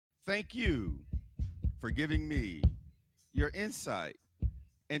Thank you for giving me your insight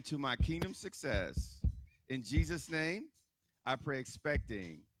into my kingdom success. In Jesus' name, I pray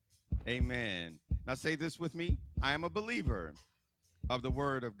expecting. Amen. Now say this with me. I am a believer of the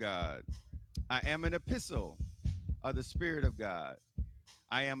word of God. I am an epistle of the Spirit of God.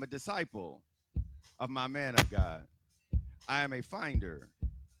 I am a disciple of my man of God. I am a finder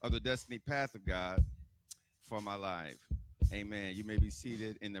of the destiny path of God for my life. Amen. You may be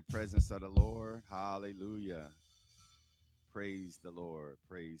seated in the presence of the Lord. Hallelujah. Praise the Lord.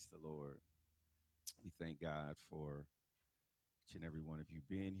 Praise the Lord. We thank God for each and every one of you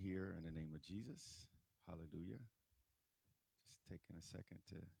being here in the name of Jesus. Hallelujah. Just taking a second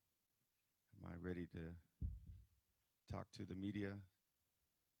to, am I ready to talk to the media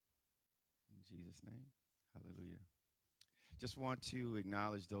in Jesus' name? Hallelujah. Just want to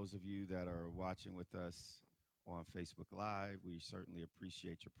acknowledge those of you that are watching with us on Facebook Live. We certainly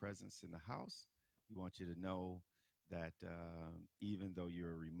appreciate your presence in the house. We want you to know that even though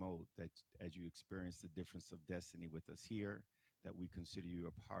you're remote, that as you experience the difference of destiny with us here, that we consider you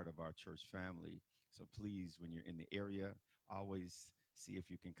a part of our church family. So please, when you're in the area, always see if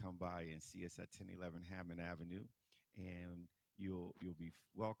you can come by and see us at 1011 Hammond Avenue, and you'll be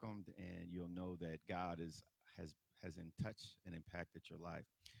welcomed, and you'll know that God has has in touch and impacted your life.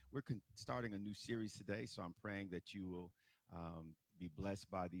 We're starting a new series today, so I'm praying that you will be blessed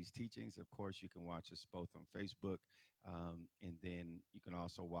by these teachings. Of course, you can watch us both on Facebook, and then you can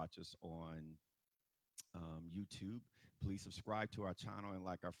also watch us on YouTube. Please subscribe to our channel and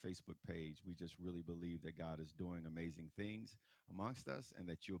like our Facebook page. We just really believe that God is doing amazing things amongst us, and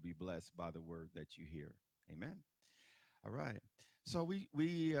that you'll be blessed by the word that you hear. Amen. All right. So we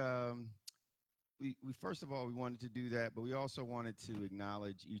first of all, we wanted to do that, but we also wanted to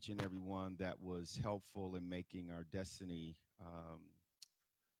acknowledge each and every one that was helpful in making our Destiny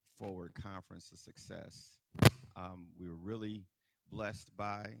Forward conference a success. We were really blessed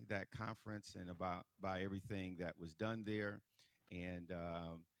by that conference and by everything that was done there, and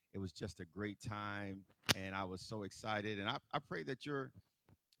it was just a great time. And I was so excited, and I pray that your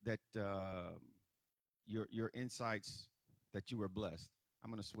insights, that you were blessed.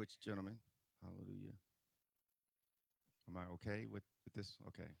 I'm going to switch, gentlemen. Hallelujah. Am I okay with this?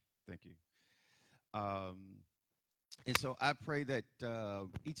 Okay, thank you. Um, and so I pray that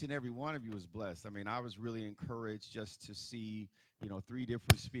each and every one of you is blessed. I mean, I was really encouraged just to see, three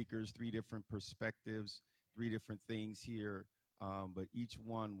different speakers, three different perspectives, three different things here. But each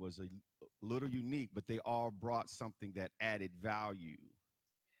one was a little unique, but they all brought something that added value,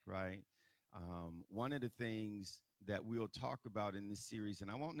 right? One of the things that we'll talk about in this series,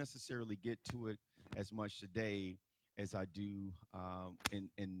 and I won't necessarily get to it as much today as I do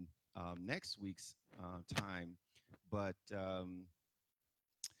in next week's time, but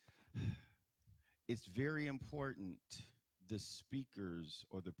it's very important, the speakers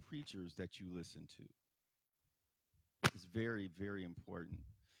or the preachers that you listen to. It's very, very important.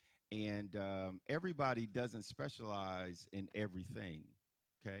 And everybody doesn't specialize in everything,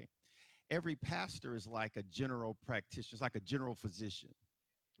 okay? Every pastor is like a general practitioner. It's like a general physician,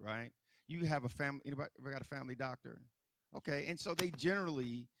 right? You have a family. Anybody ever got a family doctor? Okay, and so they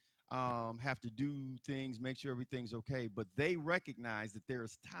generally have to do things, make sure everything's okay. But they recognize that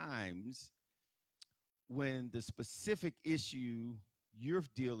there's times when the specific issue you're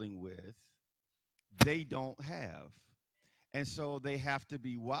dealing with, they don't have. And so they have to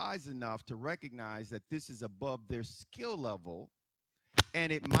be wise enough to recognize that this is above their skill level,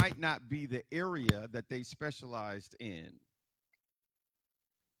 and it might not be the area that they specialized in.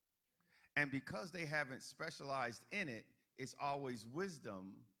 And because they haven't specialized in it, it's always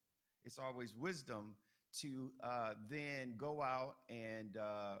wisdom. It's always wisdom to then go out and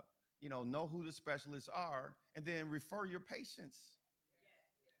know who the specialists are, and then refer your patients.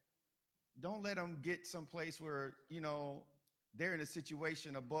 Don't let them get someplace where they're in a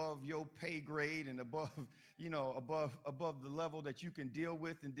situation above your pay grade and above above the level that you can deal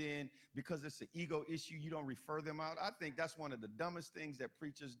with, and then because it's an ego issue, you don't refer them out. I think that's one of the dumbest things that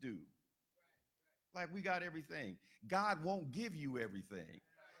preachers do. Like, we got everything. God won't give you everything.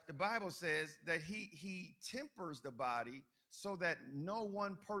 The Bible says that he tempers the body so that no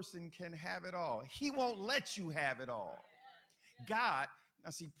one person can have it all. He won't let you have it all. God, now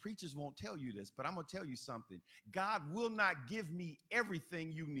see, preachers won't tell you this, but I'm going to tell you something. God will not give me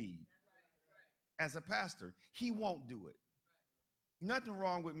everything you need. As a pastor, he won't do it. Nothing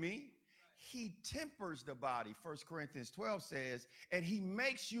wrong with me. He tempers the body, 1 Corinthians 12 says, and he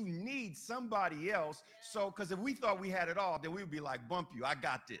makes you need somebody else. So, because if we thought we had it all, then we would be like, bump you, I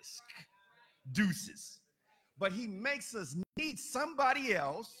got this. Deuces. but he makes us need somebody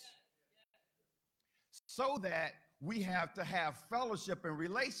else so that we have to have fellowship and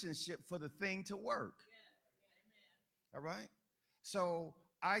relationship for the thing to work. All right? So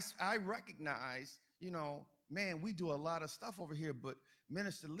I recognize, man, we do a lot of stuff over here, but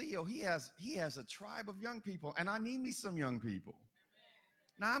Minister Leo, he has a tribe of young people, and I need me some young people.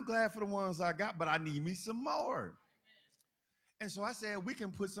 Now I'm glad for the ones I got, but I need me some more. And so I said, we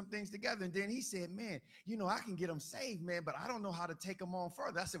can put some things together. And then he said, man, I can get them saved, man, but I don't know how to take them on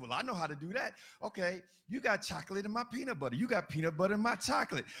further. I said, well, I know how to do that. Okay, you got chocolate in my peanut butter. You got peanut butter in my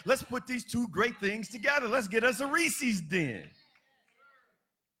chocolate. Let's put these two great things together. Let's get us a Reese's Den.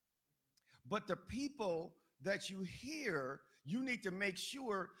 But the people that you hear, you need to make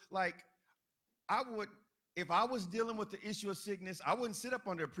sure, like, if I was dealing with the issue of sickness, I wouldn't sit up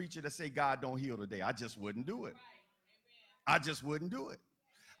under a preacher that say God don't heal today. I just wouldn't do it. I just wouldn't do it.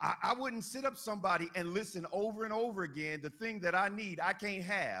 I wouldn't sit up somebody and listen over and over again. The thing that I need, I can't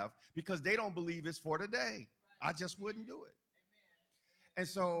have because they don't believe it's for today. I just wouldn't do it. And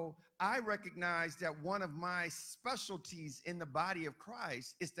so I recognize that one of my specialties in the body of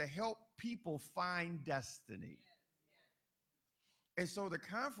Christ is to help people find destiny. And so the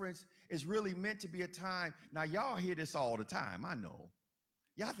conference is really meant to be a time. Now, y'all hear this all the time. I know.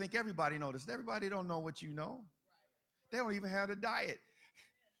 Y'all think everybody knows this. Everybody don't know what you know. They don't even have a diet.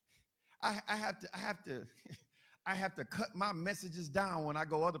 I have to cut my messages down when I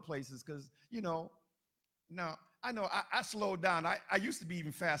go other places because, now I know I slowed down. I used to be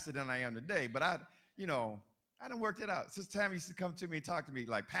even faster than I am today, but I done worked it out. Sister Tammy used to come to me and talk to me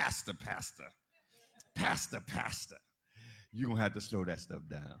like, Pastor, you're going to have to slow that stuff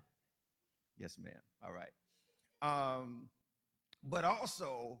down. Yes, ma'am. All right. But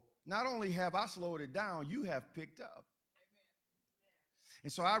also, not only have I slowed it down, you have picked up.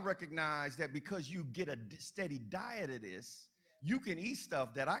 And so I recognize that because you get a steady diet of this, you can eat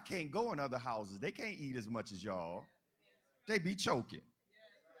stuff that I can't go in other houses. They can't eat as much as y'all. They be choking.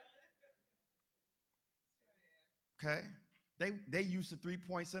 Okay? They used to 3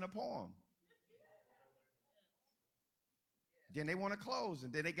 points in a poem. Then they want to close,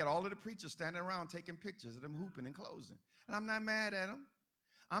 and then they get all of the preachers standing around taking pictures of them hooping and closing. And I'm not mad at them.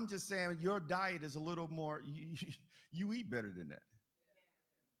 I'm just saying your diet is a little more, you eat better than that.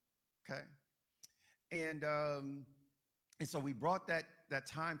 Okay? And so we brought that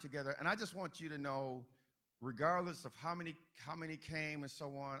time together. And I just want you to know, regardless of how many came and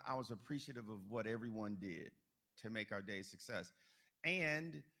so on, I was appreciative of what everyone did to make our day a success.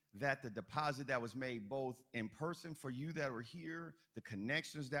 And that the deposit that was made both in person for you that were here, the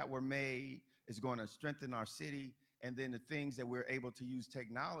connections that were made is going to strengthen our city, and then the things that we're able to use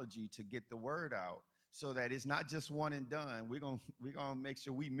technology to get the word out so that it's not just one and done. We're gonna make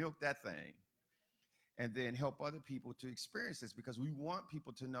sure we milk that thing and then help other people to experience this, because we want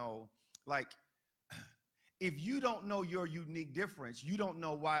people to know, like, if you don't know your unique difference, you don't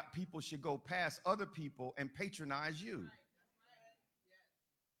know why people should go past other people and patronize you.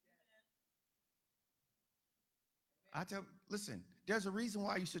 Listen, there's a reason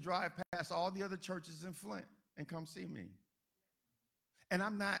why you should drive past all the other churches in Flint and come see me. And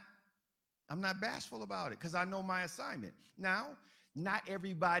I'm not bashful about it because I know my assignment. Now, not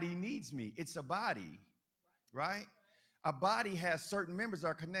everybody needs me. It's a body, right? A body has certain members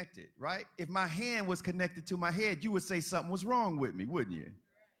are connected, right? If my hand was connected to my head, you would say something was wrong with me, wouldn't you?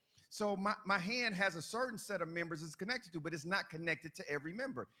 So my hand has a certain set of members it's connected to, but it's not connected to every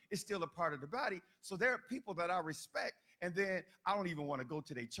member. It's still a part of the body. So there are people that I respect, and then I don't even want to go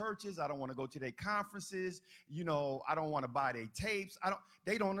to their churches. I don't want to go to their conferences. I don't want to buy their tapes.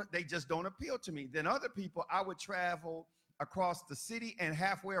 They just don't appeal to me. Then other people, I would travel across the city and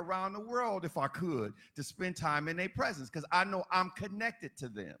halfway around the world if I could to spend time in their presence because I know I'm connected to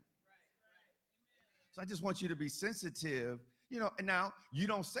them. So I just want you to be sensitive. And now you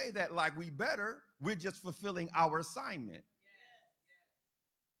don't say that like we better. We're just fulfilling our assignment.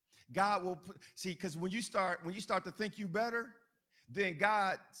 God will because when you start to think you better, then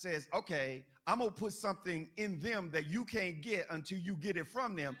God says, okay, I'm going to put something in them that you can't get until you get it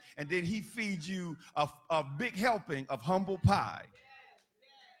from them. And then he feeds you a big helping of humble pie.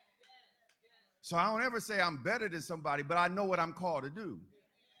 So I don't ever say I'm better than somebody, but I know what I'm called to do.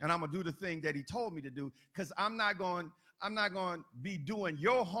 And I'm going to do the thing that he told me to do, because I'm not going to be doing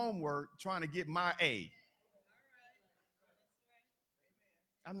your homework trying to get my A.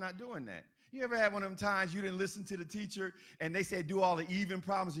 I'm not doing that. You ever had one of them times you didn't listen to the teacher and they said do all the even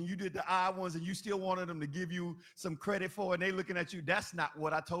problems and you did the odd ones and you still wanted them to give you some credit for it, and they looking at you, that's not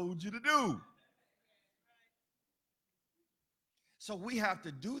what I told you to do. So we have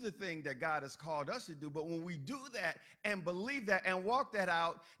to do the thing that God has called us to do. But when we do that and believe that and walk that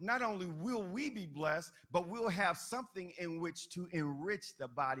out, not only will we be blessed, but we'll have something in which to enrich the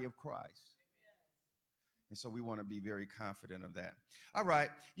body of Christ. And so we want to be very confident of that. All right.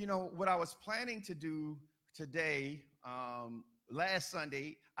 You know, what I was planning to do today, last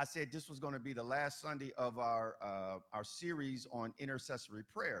Sunday, I said this was going to be the last Sunday of our series on intercessory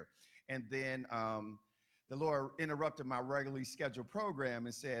prayer. And then the Lord interrupted my regularly scheduled program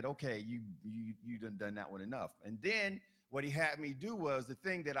and said, okay, you done that one enough. And then what he had me do was the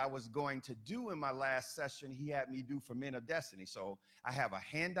thing that I was going to do in my last session, he had me do for Men of Destiny. So I have a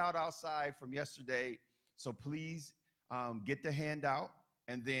handout outside from yesterday. So please get the handout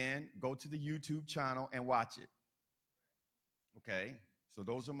and then go to the YouTube channel and watch it. Okay, so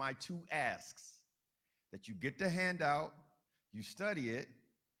those are my two asks, that you get the handout, you study it,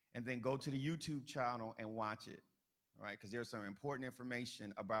 and then go to the YouTube channel and watch it. All right, because there's some important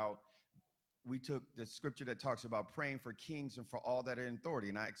information about, we took the scripture that talks about praying for kings and for all that are in authority.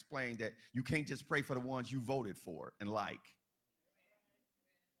 And I explained that you can't just pray for the ones you voted for and like.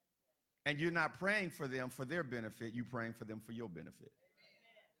 And you're not praying for them for their benefit, you're praying for them for your benefit.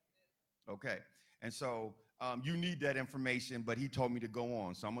 Okay, and so you need that information, but he told me to go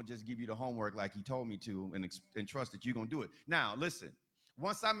on. So I'm going to just give you the homework like he told me to and trust that you're going to do it. Now, listen,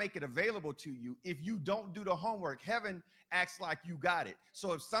 once I make it available to you, if you don't do the homework, heaven acts like you got it.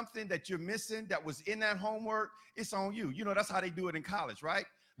 So if something that you're missing that was in that homework, it's on you. You know, that's how they do it in college, right?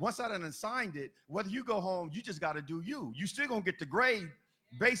 Once I done assigned it, whether you go home, you just got to do you. You still going to get the grade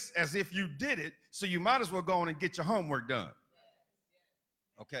based as if you did it, so you might as well go on and get your homework done.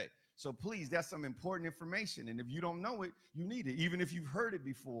 Okay, so please, that's some important information, and if you don't know it, you need it. Even if you've heard it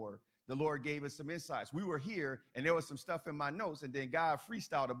before, the Lord gave us some insights. We were here, and there was some stuff in my notes, and then God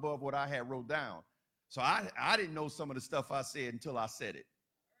freestyled above what I had wrote down. So I didn't know some of the stuff I said until I said it.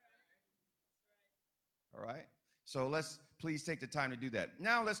 All right, so let's please take the time to do that.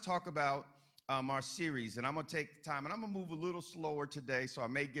 Now let's talk about our series, and I'm going to take the time, and I'm going to move a little slower today, so I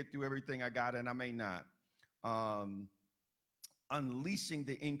may get through everything I got, and I may not. Unleashing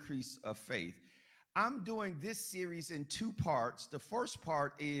the increase of faith. I'm doing this series in two parts. The first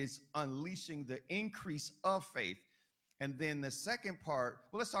part is unleashing the increase of faith, and then the second part,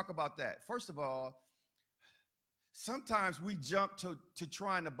 well, let's talk about that. First of all, sometimes we jump to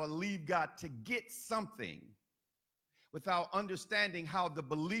trying to believe God to get something without understanding how the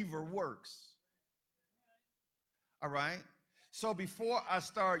believer works. All right. So before I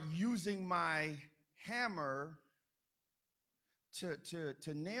start using my hammer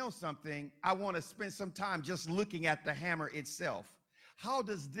to nail something, I want to spend some time just looking at the hammer itself. How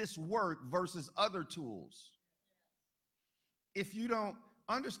does this work versus other tools? If you don't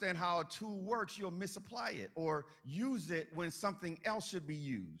understand how a tool works, you'll misapply it or use it when something else should be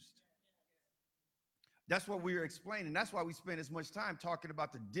used. That's what we're explaining. That's why we spend as much time talking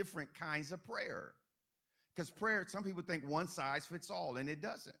about the different kinds of prayer. Because prayer, some people think one size fits all, and it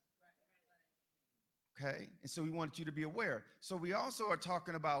doesn't. Okay, and so we want you to be aware. So we also are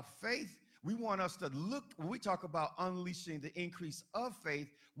talking about faith. We want us to look, when we talk about unleashing the increase of faith,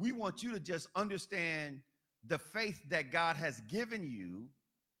 we want you to just understand the faith that God has given you,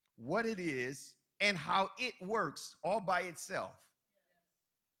 what it is, and how it works all by itself.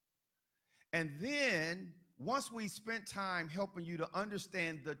 And then once we spent time helping you to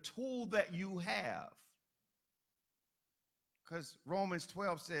understand the tool that you have, because Romans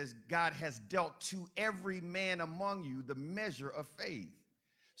 12 says God has dealt to every man among you the measure of faith.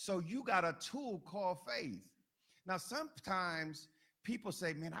 So you got a tool called faith. Now, sometimes people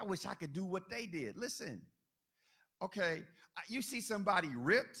say, man, I wish I could do what they did. Listen, okay, you see somebody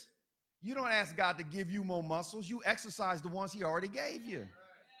ripped, you don't ask God to give you more muscles. You exercise the ones he already gave you.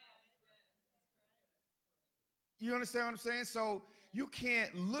 You understand what I'm saying? So you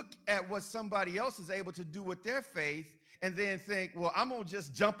can't look at what somebody else is able to do with their faith and then think, well, I'm going to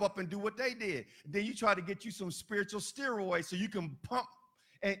just jump up and do what they did. Then you try to get you some spiritual steroids so you can pump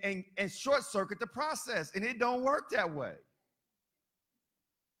and short circuit the process. And it don't work that way.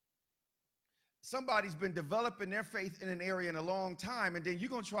 Somebody's been developing their faith in an area in a long time, and then you're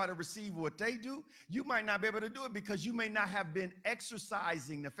going to try to receive what they do. You might not be able to do it because you may not have been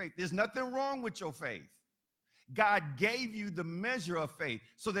exercising the faith. There's nothing wrong with your faith. God gave you the measure of faith.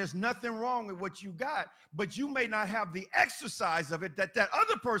 So there's nothing wrong with what you got, but you may not have the exercise of it that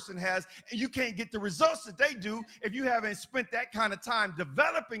other person has, and you can't get the results that they do if you haven't spent that kind of time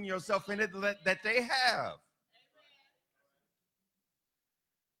developing yourself in it that they have.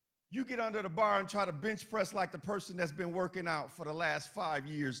 You get under the bar and try to bench press like the person that's been working out for the last 5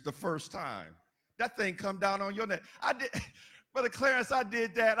 years the first time. That thing come down on your neck. Brother Clarence, I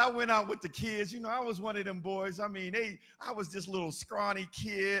did that. I went out with the kids. You know, I was one of them boys. I mean, I was this little scrawny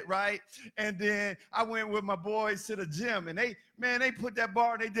kid, right? And then I went with my boys to the gym, and they put that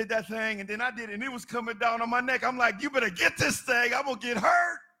bar and they did that thing, and then I did it, and it was coming down on my neck. I'm like, you better get this thing. I'm going to get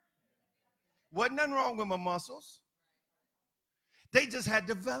hurt. Wasn't nothing wrong with my muscles. They just had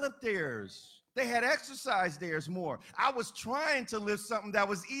developed theirs. They had exercised theirs more. I was trying to lift something that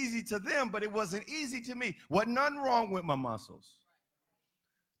was easy to them, but it wasn't easy to me. Wasn't nothing wrong with my muscles.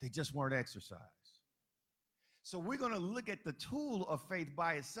 They just weren't exercised. So we're going to look at the tool of faith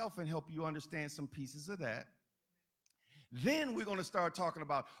by itself and help you understand some pieces of that. Then we're going to start talking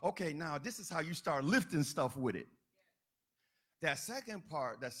about, okay, now this is how you start lifting stuff with it. That second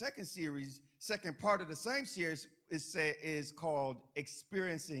part of the same series is called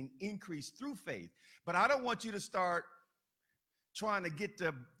Experiencing Increase Through Faith. But I don't want you to start trying to get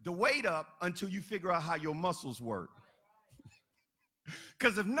the weight up until you figure out how your muscles work.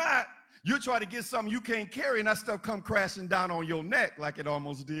 Because if not, you'll try to get something you can't carry and that stuff come crashing down on your neck like it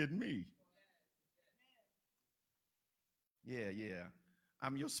almost did me. Yeah.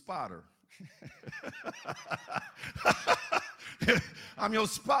 I'm your spotter. I'm your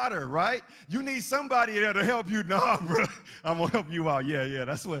spotter, right? You need somebody there to help you. Nah, bro, I'm gonna help you out. Yeah,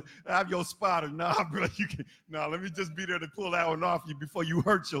 that's what. I'm your spotter. Nah, bro, let me just be there to pull that one off you before you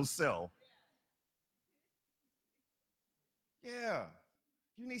hurt yourself. Yeah,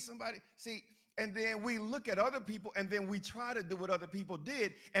 you need somebody. See, and then we look at other people and then we try to do what other people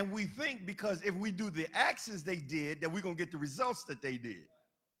did, and we think because if we do the actions they did, that we're gonna get the results that they did.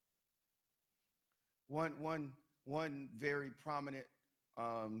 One very prominent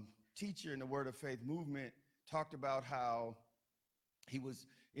teacher in the Word of Faith movement talked about how he was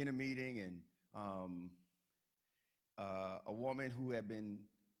in a meeting and a woman who had been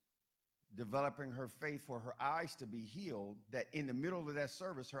developing her faith for her eyes to be healed, that in the middle of that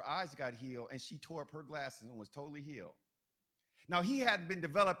service, her eyes got healed and she tore up her glasses and was totally healed. Now, he hadn't been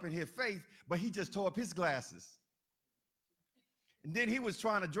developing his faith, but he just tore up his glasses. And then he was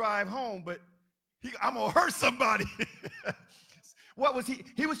trying to drive home, but I'm going to hurt somebody. What was he?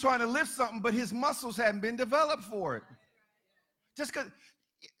 He was trying to lift something, but his muscles hadn't been developed for it. Just because,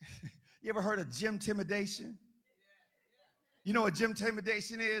 you ever heard of gym intimidation? You know what gym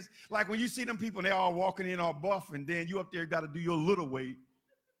intimidation is? Like when you see them people and they're all walking in all buff, and then you up there got to do your little weight.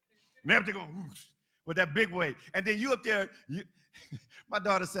 And they're going with that big weight. And then you up there, my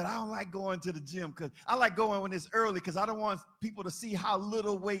daughter said, I don't like going to the gym because I like going when it's early because I don't want people to see how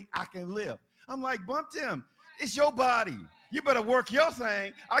little weight I can lift. I'm like, bump them. It's your body. You better work your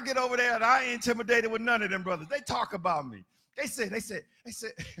thing. I get over there and I ain't intimidated with none of them brothers. They talk about me. They said,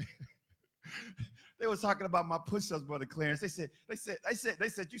 they was talking about my push-ups, Brother Clarence. They said,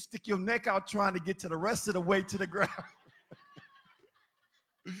 you stick your neck out trying to get to the rest of the way to the ground.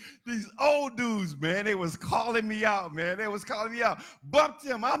 These old dudes, man, they was calling me out, man. They was calling me out. Bump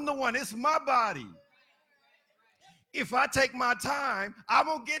them. I'm the one. It's my body. If I take my time, I'm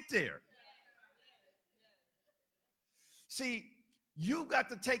going to get there. See, you got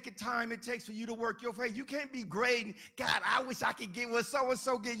to take the time it takes for you to work your faith. You can't be grading, God, I wish I could get what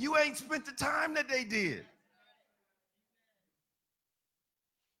so-and-so get. You ain't spent the time that they did.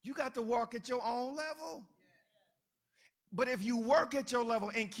 You got to walk at your own level. But if you work at your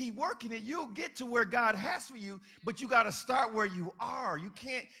level and keep working it, you'll get to where God has for you, but you got to start where you are. You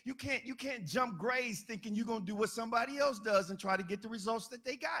can't jump grades thinking you're going to do what somebody else does and try to get the results that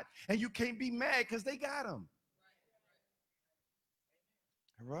they got. And you can't be mad because they got them.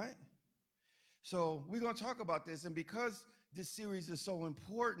 All right? So we're going to talk about this, and because this series is so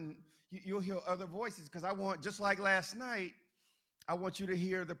important, you'll hear other voices, because I want, just like last night, I want you to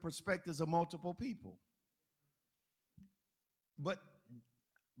hear the perspectives of multiple people. But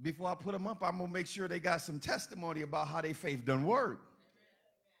before I put them up, I'm going to make sure they got some testimony about how their faith done work.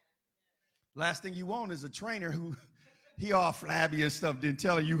 Last thing you want is a trainer who, he all flabby and stuff, then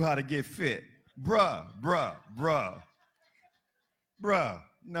telling you how to get fit. Bruh.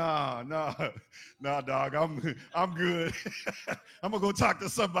 No, dog, I'm good. I'm gonna go talk to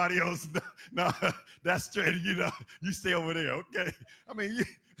somebody else. No, that's straight, you stay over there, okay? I mean,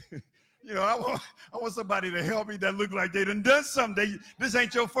 I want somebody to help me that look like they done something. This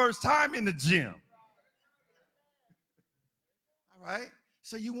ain't your first time in the gym. All right?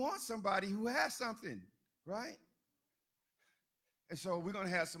 So you want somebody who has something, right? And so we're gonna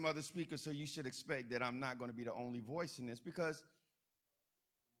have some other speakers, so you should expect that I'm not gonna be the only voice in this, because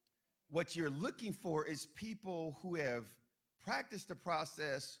what you're looking for is people who have practiced the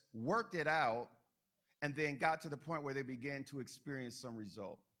process, worked it out, and then got to the point where they began to experience some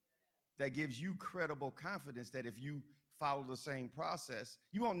result. That gives you credible confidence that if you follow the same process,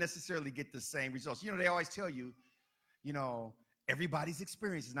 you won't necessarily get the same results. They always tell you, you know, everybody's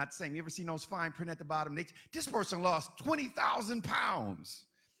experience is not the same. You ever seen those fine print at the bottom? This person lost 20,000 pounds.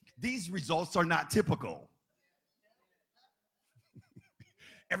 These results are not typical.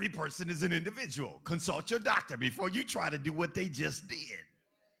 Every person is an individual. Consult your doctor before you try to do what they just did.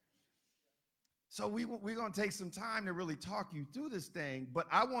 So we're going to take some time to really talk you through this thing, but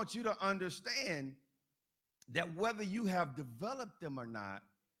I want you to understand that whether you have developed them or not,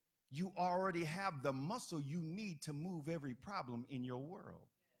 you already have the muscle you need to move every problem in your world.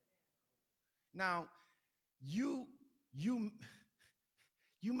 Now, you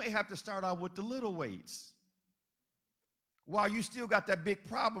may have to start out with the little weights. While you still got that big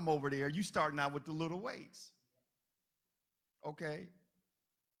problem over there, you starting out with the little weights. Okay?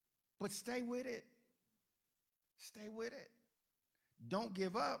 But stay with it. Stay with it. Don't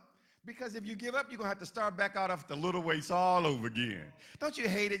give up. Because if you give up, you're going to have to start back out of the little weights all over again. Don't you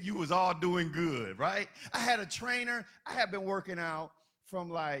hate it? You was all doing good, right? I had a trainer. I had been working out from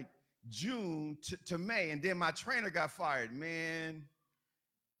like June to May, and then my trainer got fired. Man,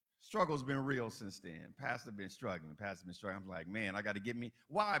 struggle's been real since then. Pastor been struggling. I'm like, man, I got to get me.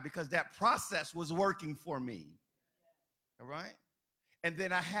 Why? Because that process was working for me. All right? And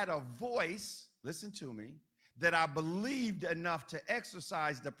then I had a voice, listen to me, that I believed enough to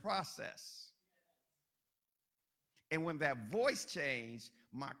exercise the process. And when that voice changed,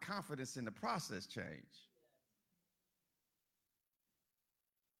 my confidence in the process changed.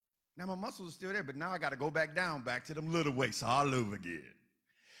 Now my muscles are still there, but now I got to go back to them little weights all over again.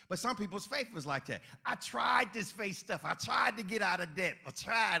 But some people's faith was like that. I tried this faith stuff. I tried to get out of debt. I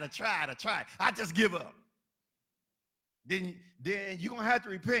tried. I just give up. Then you're going to have to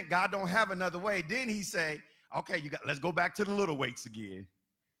repent. God don't have another way. Then he say, okay, let's go back to the little weights again.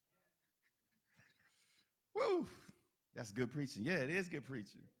 Woo, that's good preaching. Yeah, it is good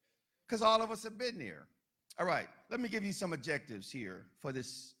preaching. Because all of us have been there. All right, let me give you some objectives here for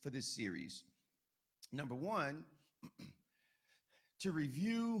this series. Number one, to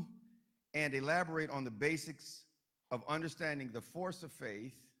review and elaborate on the basics of understanding the force of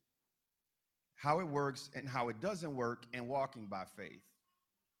faith, how it works and how it doesn't work, and walking by faith.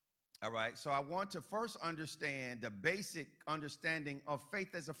 All right, so I want to first understand the basic understanding of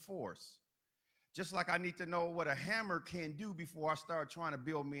faith as a force. Just like I need to know what a hammer can do before I start trying to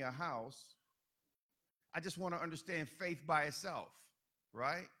build me a house, I just want to understand faith by itself,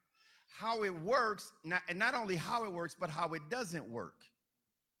 right? How it works, and not only how it works, but how it doesn't work.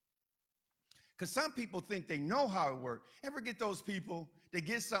 Because some people think they know how it works. Ever get those people, they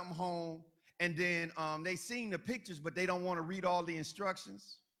get something home, and then they seen the pictures, but they don't want to read all the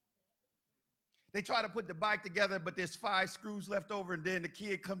instructions? They try to put the bike together, but there's 5 screws left over, and then the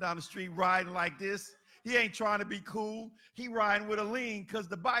kid come down the street riding like this. He ain't trying to be cool. He riding with a lean because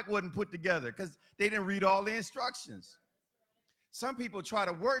the bike wasn't put together because they didn't read all the instructions. Some people try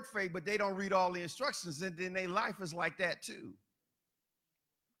to work faith, but they don't read all the instructions, and then their life is like that too.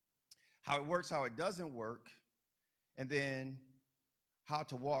 How it works, how it doesn't work, and then how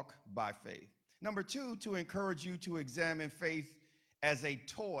to walk by faith. Number 2, to encourage you to examine faith as a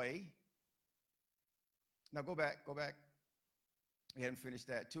toy. Now go back. We hadn't finished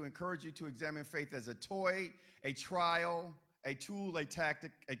that. To encourage you to examine faith as a toy, a trial, a tool, a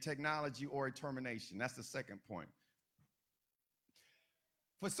tactic, a technology, or a termination. That's the second point.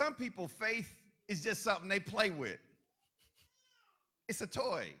 For some people, faith is just something they play with. It's a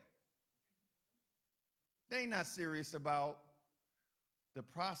toy. They're not serious about the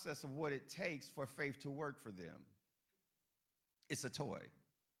process of what it takes for faith to work for them. It's a toy.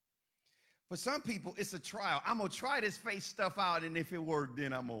 For some people, it's a trial. I'm gonna try this faith stuff out, and if it worked,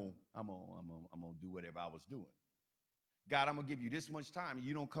 then I'm gonna do whatever I was doing. God, I'm gonna give you this much time, and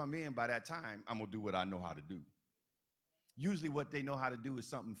you don't come in by that time, I'm gonna do what I know how to do. Usually what they know how to do is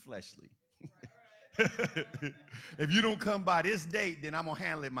something fleshly. If you don't come by this date, then I'm gonna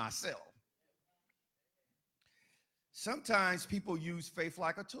handle it myself. Sometimes people use faith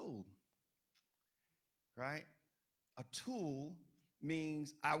like a tool, right? A tool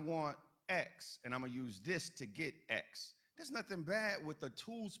means I want X, and I'm gonna use this to get X. There's nothing bad with the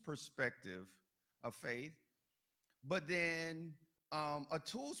tool's perspective of faith, but then a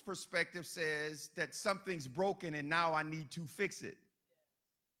tool's perspective says that something's broken and now I need to fix it.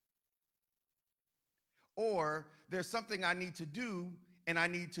 Or there's something I need to do and I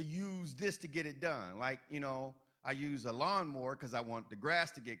need to use this to get it done. Like, I use a lawnmower because I want the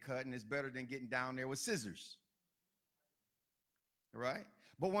grass to get cut, and it's better than getting down there with scissors. Right?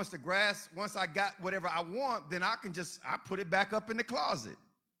 But once I got whatever I want, then I put it back up in the closet.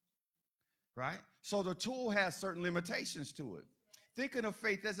 Right? So the tool has certain limitations to it. Thinking of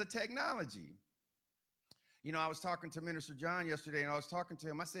faith as a technology. You know, I was talking to Minister John yesterday, and I was talking to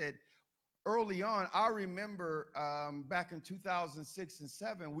him. I said, early on, I remember back in 2006 and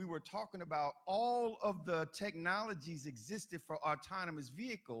 7, we were talking about all of the technologies existed for autonomous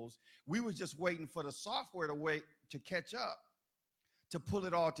vehicles. We were just waiting for the software to catch up, to pull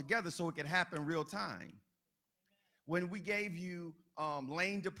it all together so it could happen real time. When we gave you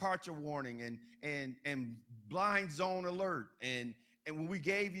lane departure warning and blind zone alert, and when we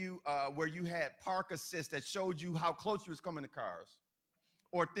gave you where you had park assist that showed you how close you was coming to cars,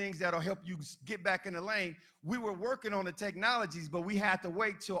 or things that'll help you get back in the lane, we were working on the technologies, but we had to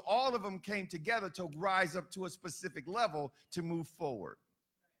wait till all of them came together to rise up to a specific level to move forward.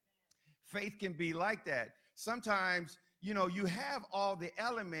 Faith can be like that. Sometimes, you know, you have all the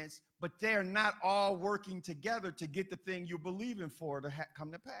elements, but they're not all working together to get the thing you're believing for to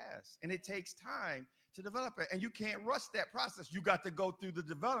come to pass. And it takes time to develop it. And you can't rush that process. You got to go through the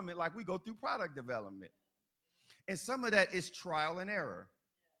development like we go through product development. And some of that is trial and error,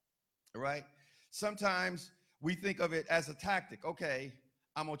 right? Sometimes we think of it as a tactic. Okay,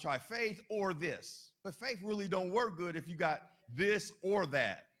 I'm going to try faith or this. But faith really don't work good if you got this or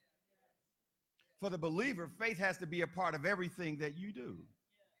that. For the believer, faith has to be a part of everything that you do.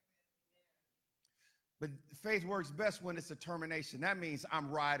 But faith works best when it's a termination. That means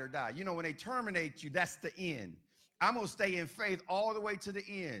I'm ride or die. You know, when they terminate you, that's the end. I'm going to stay in faith all the way to the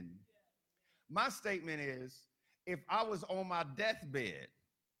end. My statement is, if I was on my deathbed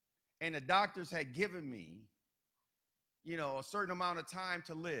and the doctors had given me, you know, a certain amount of time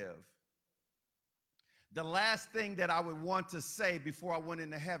to live, the last thing that I would want to say before I went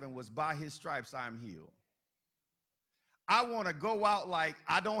into heaven was, by his stripes, I'm healed. I want to go out like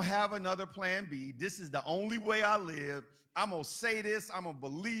I don't have another plan B. This is the only way I live. I'm going to say this. I'm going to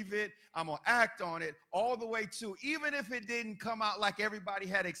believe it. I'm going to act on it all the way to, even if it didn't come out like everybody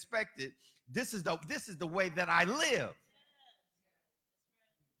had expected, this is the way that I live.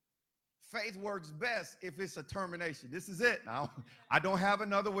 Faith works best if it's a termination. This is it. Now, I don't have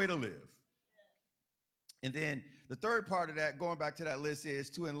another way to live. And then the third part of that, going back to that list,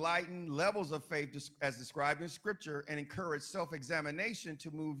 is to enlighten levels of faith as described in Scripture and encourage self-examination to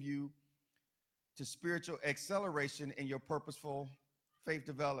move you to spiritual acceleration in your purposeful faith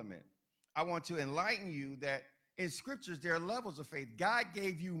development. I want to enlighten you that in Scriptures, there are levels of faith. God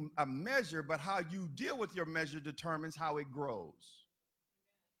gave you a measure, but how you deal with your measure determines how it grows.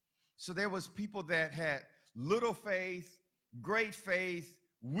 So there was people that had little faith, great faith,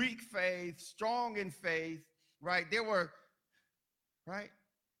 weak faith, strong in faith, right? There were, right?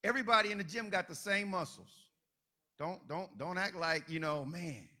 Everybody in the gym got the same muscles. Don't act like, you know,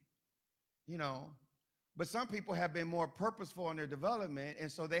 man, you know. But some people have been more purposeful in their development,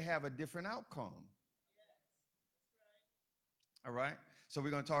 and so they have a different outcome. All right? So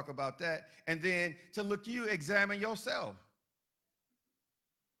we're going to talk about that. And then to look you, examine yourself.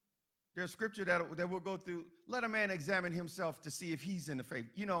 There's scripture that we'll go through. Let a man examine himself to see if he's in the faith.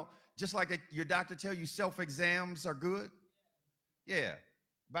 You know, just like your doctor tells you self-exams are good. Yeah.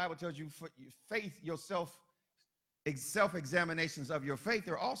 Bible tells you faith, self-examinations of your faith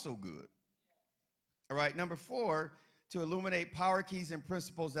are also good. All right. Number 4, to illuminate power keys and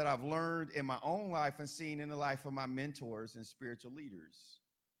principles that I've learned in my own life and seen in the life of my mentors and spiritual leaders.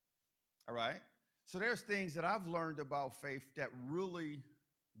 All right. So there's things that I've learned about faith that really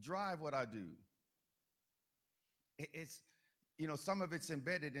drive what I do. It's, you know, some of it's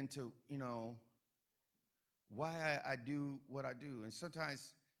embedded into, you know, why I do what I do. And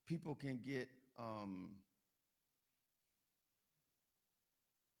sometimes people can get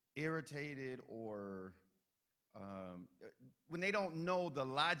irritated or when they don't know the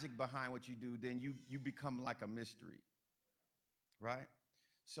logic behind what you do, then you become like a mystery, right?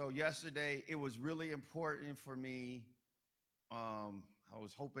 So yesterday, it was really important for me. I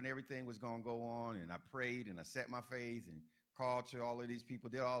was hoping everything was going to go on, and I prayed and I set my faith and called to all of these people,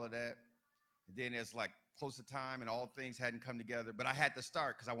 did all of that. And then it's like close to time and all things hadn't come together, but I had to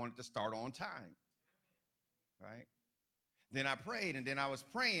start because I wanted to start on time, right? Then I prayed, and then I was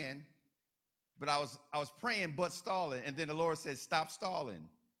praying, but I was praying but stalling, and then the Lord said, stop stalling.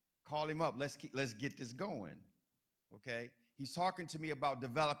 Call him up. Let's get this going, okay? He's talking to me about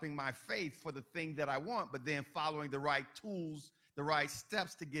developing my faith for the thing that I want, but then following the right tools, the right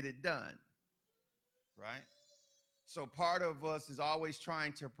steps to get it done, right? So part of us is always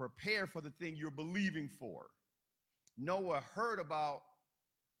trying to prepare for the thing you're believing for. Noah heard about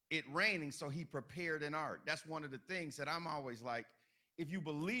it raining, so he prepared an ark. That's one of the things that I'm always like, if you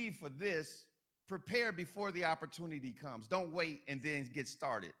believe for this, prepare before the opportunity comes. Don't wait and then get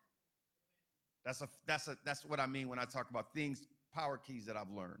started. That's what I mean when I talk about things, power keys that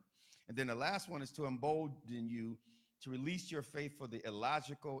I've learned. And then the last one is to embolden you to release your faith for the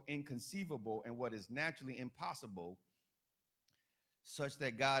illogical, inconceivable, and what is naturally impossible, such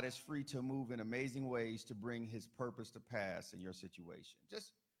that God is free to move in amazing ways to bring his purpose to pass in your situation.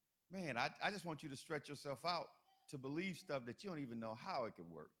 Just, man, I just want you to stretch yourself out to believe stuff that you don't even know how it could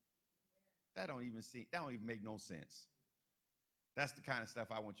work. That don't even make no sense. That's the kind of stuff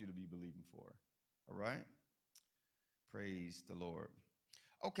I want you to be believing for. All right? Praise the Lord.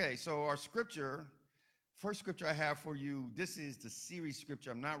 Okay, so our scripture, first scripture I have for you, this is the series scripture.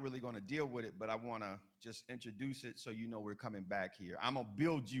 I'm not really going to deal with it, but I want to just introduce it so you know we're coming back here. I'm going to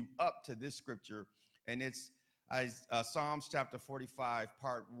build you up to this scripture, and it's Psalms chapter 45,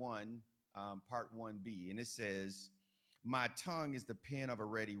 part 1, part 1b, and it says, "My tongue is the pen of a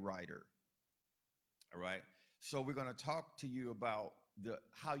ready writer." All right? So we're going to talk to you about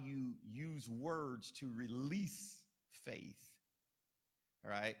how you use words to release faith. All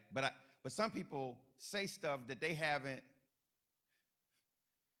right? But some people say stuff that they haven't.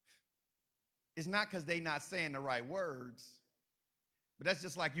 It's not because they're not saying the right words, but that's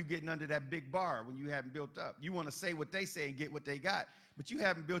just like you getting under that big bar when you haven't built up. You want to say what they say and get what they got, but you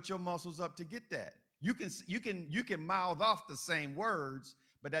haven't built your muscles up to get that. You can mouth off the same words,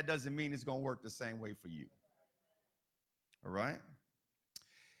 but that doesn't mean it's going to work the same way for you. All right?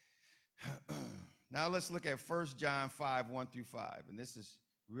 Now let's look at 1 John 5, 1 through 5. And this is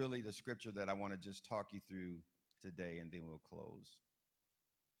really the scripture that I want to just talk you through today, and then we'll close.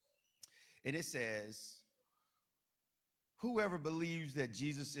 And it says, "Whoever believes that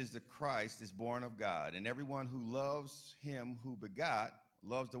Jesus is the Christ is born of God, and everyone who loves him who begot,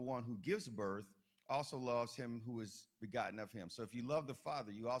 loves the one who gives birth, also loves him who is begotten of him." So if you love the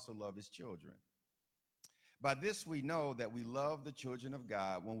Father, you also love his children. "By this we know that we love the children of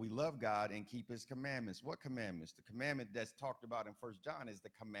God, when we love God and keep his commandments." What commandments? The commandment that's talked about in 1 John is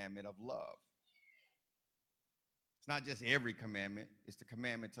the commandment of love. It's not just every commandment. It's the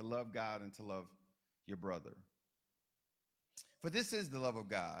commandment to love God and to love your brother. "For this is the love of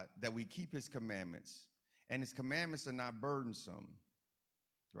God, that we keep his commandments, and his commandments are not burdensome."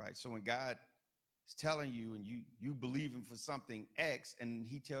 Right? So when God is telling you and you believe him for something X, and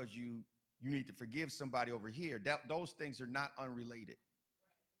he tells you you need to forgive somebody over here, those things are not unrelated.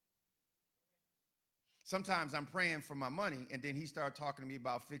 Sometimes I'm praying for my money, and then he started talking to me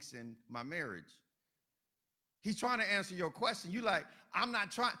about fixing my marriage. He's trying to answer your question. You like, I'm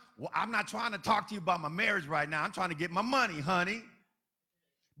not trying to talk to you about my marriage right now. I'm trying to get my money, honey.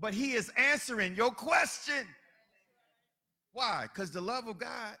 But he is answering your question. Why? Because the love of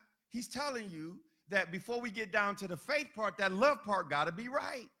God, he's telling you that before we get down to the faith part, that love part got to be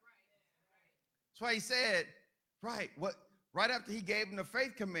right. That's why he said, right after he gave him the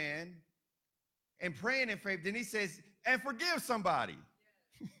faith command and praying in faith, then he says, "And forgive somebody."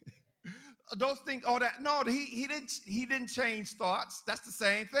 Those things, all that. No, he didn't change thoughts. That's the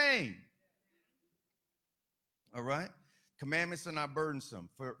same thing. All right? Commandments are not burdensome.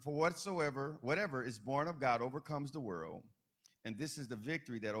 For whatever is born of God overcomes the world. And this is the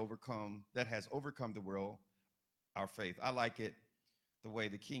victory that has overcome the world, our faith. I like it the way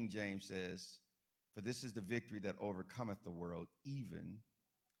the King James says, "For this is the victory that overcometh the world, even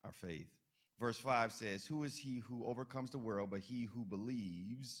our faith." Verse 5 says, "Who is he who overcomes the world but he who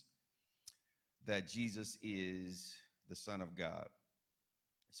believes that Jesus is the Son of God?"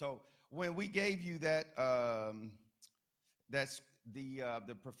 So when we gave you that's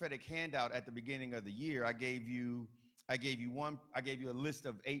the prophetic handout at the beginning of the year, I gave you a list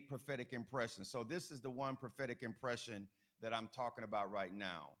of 8 prophetic impressions. So this is the one prophetic impression that I'm talking about right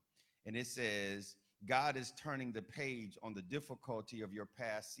now. And it says, "God is turning the page on the difficulty of your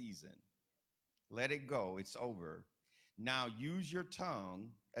past season. Let it go. It's over. Now use your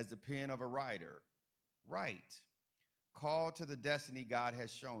tongue as the pen of a writer. Write. Call to the destiny God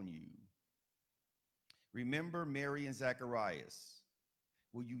has shown you. Remember Mary and Zacharias.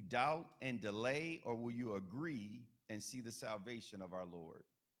 Will you doubt and delay, or will you agree and see the salvation of our Lord?"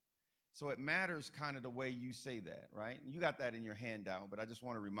 So it matters kind of the way you say that, right? You got that in your handout, but I just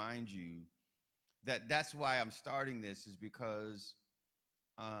want to remind you that that's why I'm starting this, is because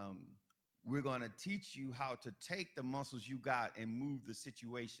we're going to teach you how to take the muscles you got and move the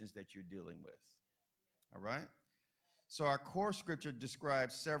situations that you're dealing with. All right? So our core scripture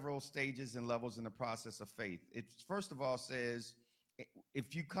describes several stages and levels in the process of faith. It first of all says,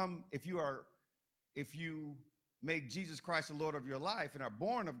 if you make Jesus Christ the Lord of your life and are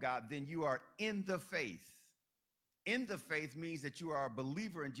born of God, then you are in the faith. In the faith means that you are a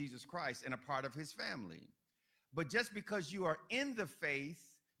believer in Jesus Christ and a part of his family. But just because you are in the faith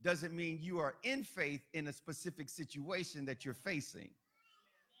doesn't mean you are in faith in a specific situation that you're facing.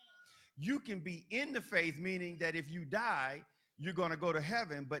 You can be in the faith, meaning that if you die, you're going to go to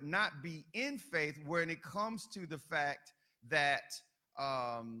heaven, but not be in faith when it comes to the fact that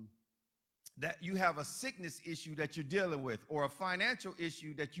that you have a sickness issue that you're dealing with, or a financial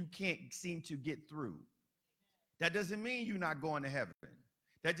issue that you can't seem to get through. That doesn't mean you're not going to heaven.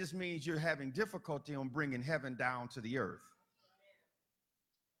 That just means you're having difficulty on bringing heaven down to the earth.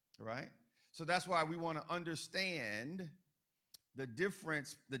 Right? So that's why we want to understand the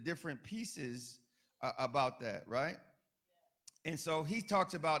different pieces about that, right? And so he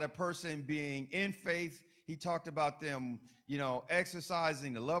talks about a person being in faith. He talked about them,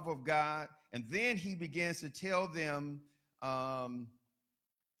 exercising the love of God. And then he begins to tell them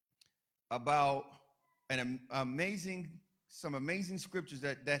about some amazing scriptures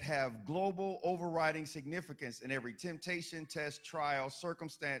that have global overriding significance in every temptation, test, trial,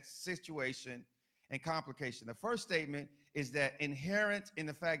 circumstance, situation, and complication. The first statement is that inherent in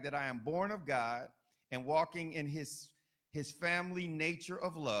the fact that I am born of God and walking in his family nature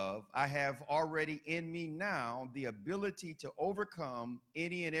of love, I have already in me now the ability to overcome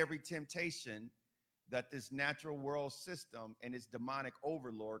any and every temptation that this natural world system and its demonic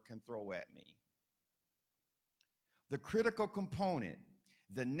overlord can throw at me. The critical component,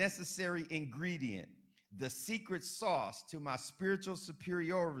 the necessary ingredient, the secret sauce to my spiritual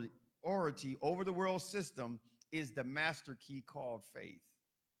superiority over the world system is the master key called faith.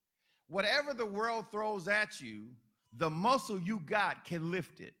 Whatever the world throws at you, the muscle you got can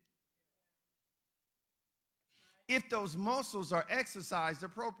lift it. If those muscles are exercised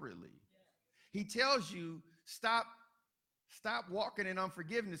appropriately. He tells you, stop walking in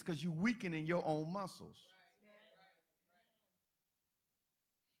unforgiveness because you're weakening your own muscles.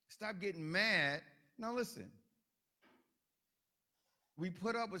 Stop getting mad. Now listen, we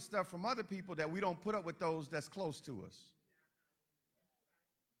put up with stuff from other people that we don't put up with those that's close to us.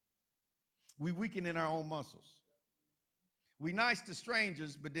 We weaken in our own muscles. We nice to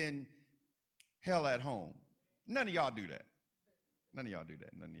strangers, but then hell at home. None of y'all do that. None of y'all do that.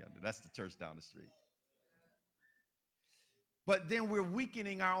 None of y'all do that. That's the church down the street. But then we're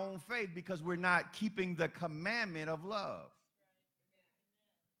weakening our own faith because we're not keeping the commandment of love.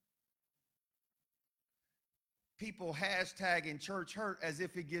 People hashtagging church hurt as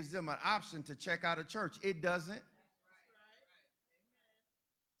if it gives them an option to check out a church. It doesn't.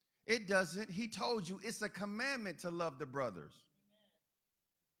 It doesn't. He told you it's a commandment to love the brothers.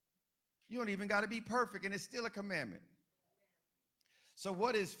 You don't even got to be perfect, and it's still a commandment. So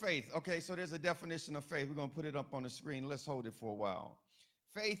what is faith? Okay, so there's a definition of faith. We're going to put it up on the screen. Let's hold it for a while.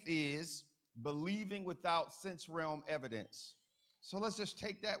 Faith is believing without sense realm evidence. So let's just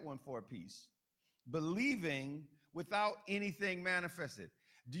take that one for a piece. Believing without anything manifested.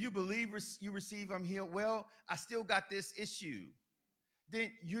 Do you believe you receive I'm healed? Well, I still got this issue.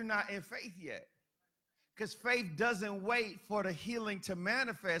 Then you're not in faith yet. Because faith doesn't wait for the healing to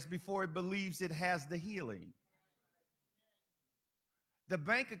manifest before it believes it has the healing. The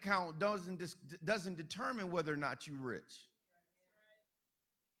bank account doesn't determine whether or not you're rich.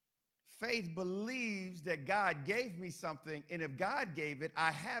 Faith believes that God gave me something, and if God gave it,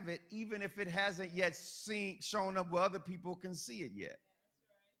 I have it, even if it hasn't yet shown up where other people can see it yet.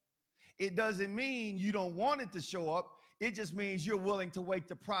 It doesn't mean you don't want it to show up. It just means you're willing to wait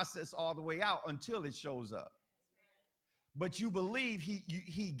the process all the way out until it shows up. But you believe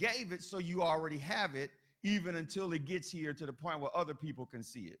he gave it, so you already have it, even until it gets here to the point where other people can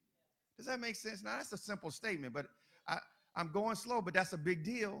see it. Does that make sense? Now, that's a simple statement, but I'm going slow, but that's a big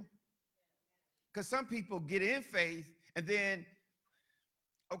deal. Because some people get in faith, and then,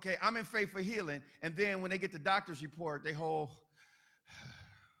 okay, I'm in faith for healing, and then when they get the doctor's report, they hold.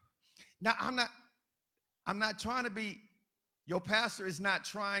 Now, I'm not trying to be, your pastor is not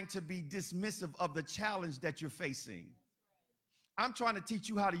trying to be dismissive of the challenge that you're facing. I'm trying to teach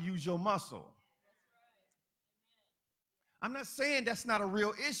you how to use your muscle. I'm not saying that's not a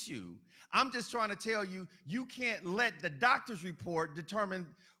real issue. I'm just trying to tell you, you can't let the doctor's report determine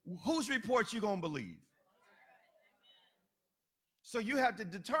whose report you're going to believe. So you have to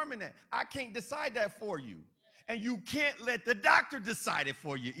determine that. I can't decide that for you. And you can't let the doctor decide it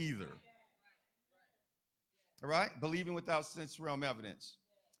for you either. All right? Believing without sense realm evidence.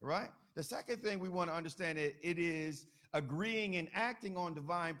 All right? The second thing we want to understand it is agreeing and acting on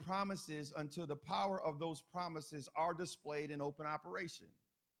divine promises until the power of those promises are displayed in open operation.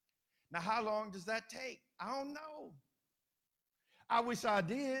 Now, how long does that take? I don't know. I wish I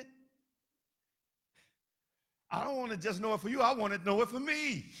did. I don't want to just know it for you. I want to know it for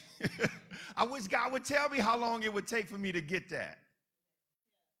me. I wish God would tell me how long it would take for me to get that.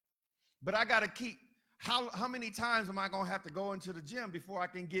 But I got to keep, how many times am I going to have to go into the gym before I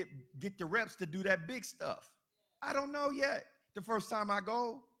can get the reps to do that big stuff? I don't know yet. The first time I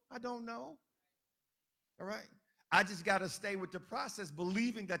go, I don't know. All right. I just got to stay with the process,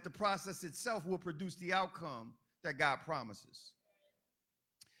 believing that the process itself will produce the outcome that God promises.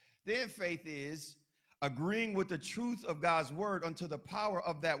 Then faith is agreeing with the truth of God's word until the power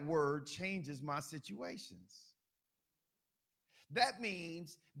of that word changes my situations. That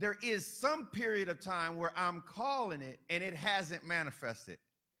means there is some period of time where I'm calling it and it hasn't manifested.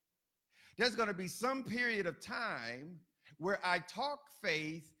 There's going to be some period of time where I talk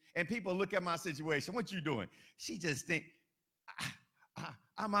faith and people look at my situation. What you doing? She just think,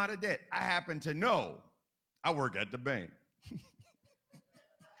 I'm out of debt. I happen to know I work at the bank.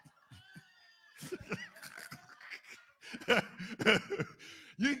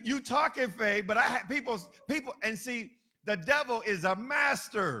 you talking faith, but people, and see, the devil is a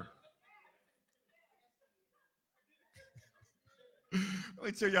master. Let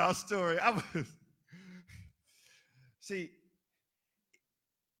me tell y'all a story. See,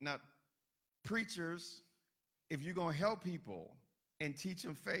 now, preachers, if you're going to help people and teach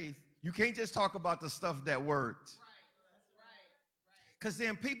them faith, you can't just talk about the stuff that worked. Because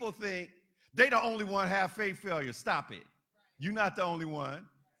then people think they the only one have faith failure. Stop it. You're not the only one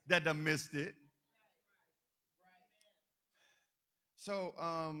that done missed it. So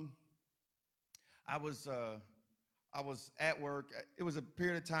I was at work. It was a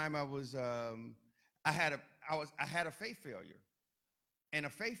period of time I had a faith failure. And a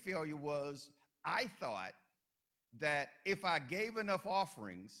faith failure was, I thought that if I gave enough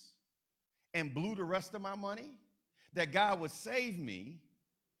offerings and blew the rest of my money, that God would save me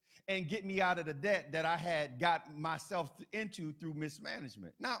and get me out of the debt that I had got myself into through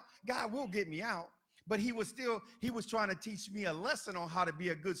mismanagement. Now, God will get me out, but he was trying to teach me a lesson on how to be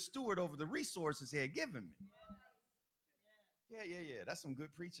a good steward over the resources he had given me. Yeah. That's some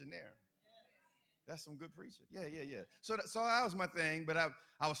good preaching there. That's some good preaching. Yeah. So that was my thing, but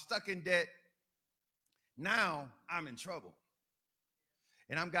I was stuck in debt. Now I'm in trouble.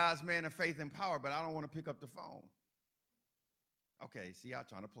 And I'm God's man of faith and power, but I don't want to pick up the phone. Okay, see, y'all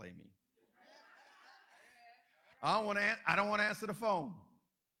trying to play me. I don't want to answer the phone.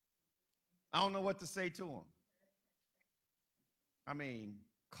 I don't know what to say to him. I mean,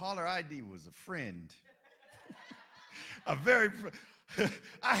 caller ID was a friend. I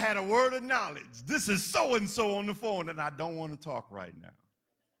had a word of knowledge. This is so-and-so on the phone, and I don't want to talk right now.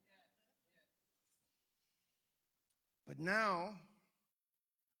 But now,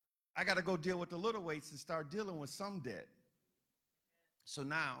 I got to go deal with the little weights and start dealing with some debt. So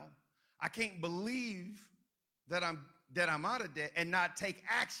now, I can't believe that I'm out of debt and not take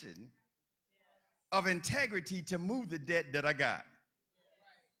action of integrity to move the debt that I got.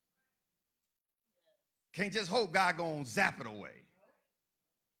 Can't just hope God gonna zap it away.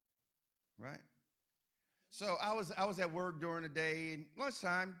 Right? So I was at work during the day and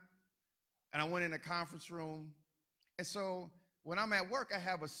lunchtime, and I went in a conference room. And so when I'm at work, I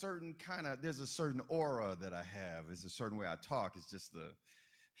have there's a certain aura that I have. There's a certain way I talk. It's just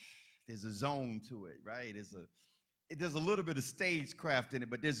there's a zone to it, right? There's a little bit of stagecraft in it,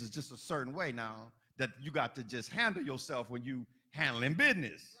 but there's just a certain way now that you got to just handle yourself when you handling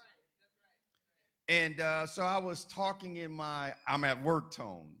business. And so I was talking in I'm at work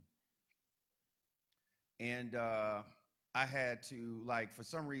tone. And I had to, for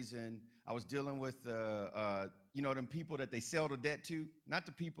some reason, I was dealing with, them people that they sell the debt to. Not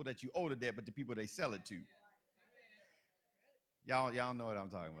the people that you owe the debt, but the people they sell it to. Y'all know what I'm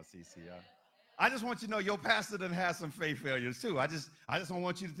talking about, CC. I just want you to know your pastor done has some faith failures too. I just don't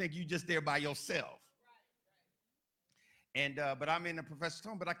want you to think you just there by yourself. And but I'm in the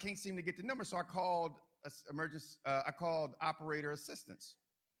professional tone, but I can't seem to get the number, so I called I called operator assistance.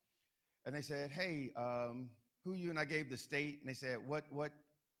 And they said, hey, who are you? And I gave the state, and they said,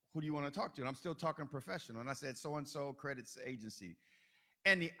 who do you want to talk to? And I'm still talking professional. And I said, so-and-so credits agency.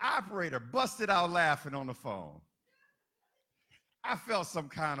 And the operator busted out laughing on the phone. I felt some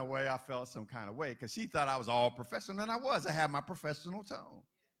kind of way because she thought I was all professional, and I was. I had my professional tone.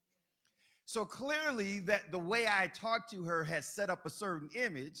 So clearly that the way I talked to her had set up a certain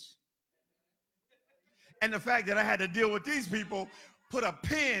image. And the fact that I had to deal with these people put a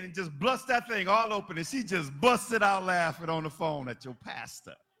pin and just bust that thing all open, and she just busted out laughing on the phone at your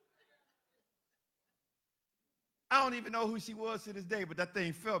pastor. I don't even know who she was to this day, but that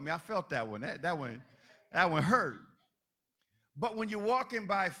thing felt me. I felt that one. That one hurt. But when you're walking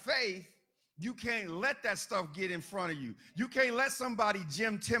by faith, You can't let that stuff get in front of you. You can't let somebody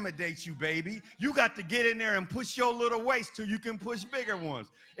gym intimidate you, baby. You got to get in there and push your little waist till you can push bigger ones.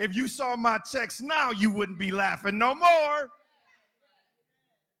 If you saw my checks now, you wouldn't be laughing no more.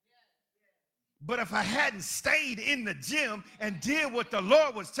 But if I hadn't stayed in the gym and did what the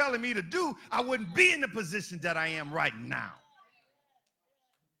Lord was telling me to do, I wouldn't be in the position that I am right now.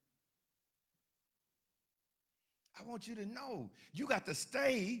 I want you to know you got to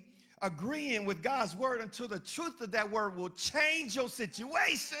stay agreeing with God's word until the truth of that word will change your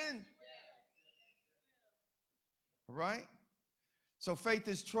situation. Right? So faith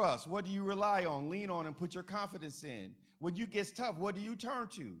is trust. What do you rely on, lean on, and put your confidence in? When you get tough, what do you turn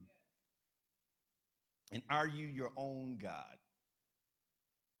to? And are you your own God?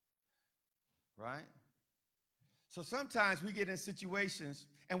 Right? So sometimes we get in situations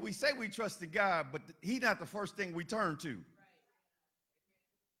and we say we trust in God, but he's not the first thing we turn to.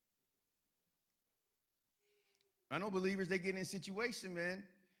 I know believers, they get in situations, man,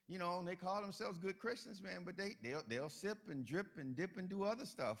 you know, and they call themselves good Christians, man, but they'll sip and drip and dip and do other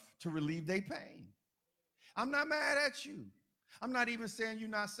stuff to relieve their pain. I'm not mad at you. I'm not even saying you're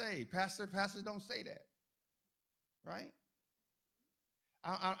not saved. Pastors don't say that. Right?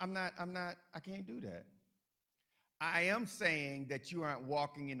 I can't do that. I am saying that you aren't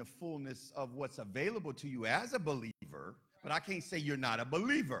walking in the fullness of what's available to you as a believer, but I can't say you're not a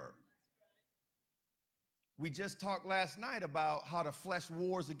believer. We just talked last night about how the flesh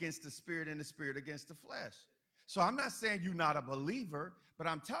wars against the spirit and the spirit against the flesh. So I'm not saying you're not a believer, but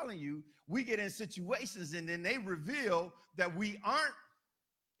I'm telling you, we get in situations and then they reveal that we aren't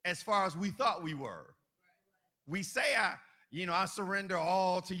as far as we thought we were. We say, I surrender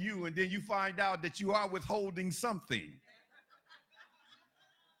all to you, and then you find out that you are withholding something.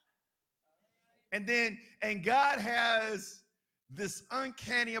 And God has this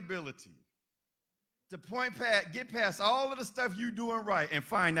uncanny ability to get past all of the stuff you doing right and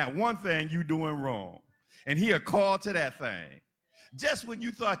find that one thing you doing wrong. And he'll call to that thing. Just when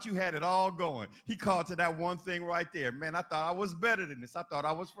you thought you had it all going, he called to that one thing right there. Man, I thought I was better than this. I thought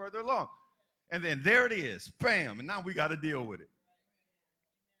I was further along. And then there it is, bam, and now we got to deal with it.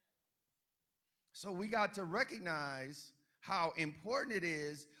 So we got to recognize how important it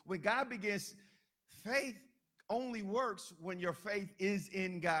is when God begins. Faith only works when your faith is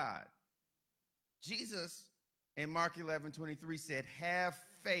in God. Jesus in Mark 11:23 said, have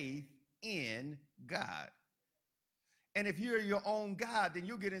faith in God. And if you're your own God, then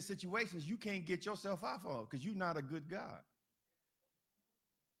you'll get in situations you can't get yourself out of because you're not a good God.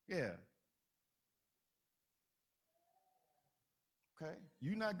 Yeah. Okay?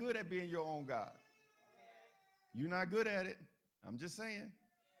 You're not good at being your own God. You're not good at it. I'm just saying.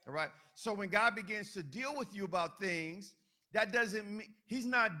 All right? So when God begins to deal with you about things, that doesn't mean he's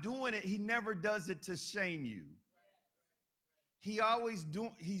not doing it. He never does it to shame you. He's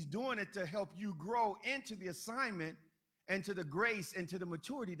doing it to help you grow into the assignment and to the grace and to the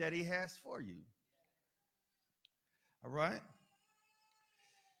maturity that he has for you. All right?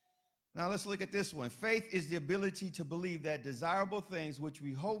 Now let's look at this one. Faith is the ability to believe that desirable things which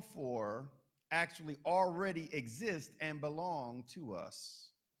we hope for actually already exist and belong to us.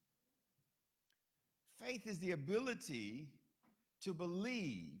 Faith is the ability to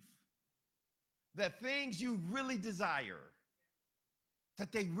believe that things you really desire,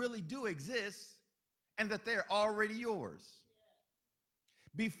 that they really do exist and that they're already yours.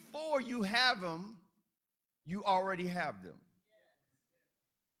 Before you have them, you already have them.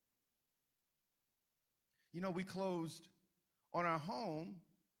 You know, we closed on our home,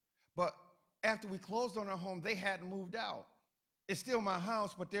 but after we closed on our home, they hadn't moved out. It's still my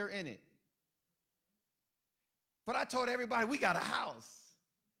house, but they're in it. But I told everybody, we got a house.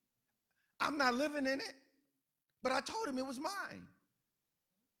 I'm not living in it, but I told them it was mine.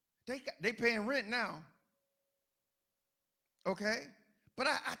 They paying rent now. Okay? But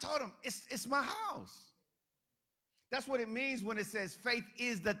I told them, it's my house. That's what it means when it says faith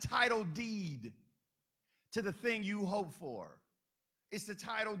is the title deed to the thing you hope for. It's the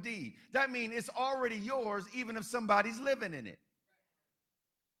title deed. That means it's already yours even if somebody's living in it.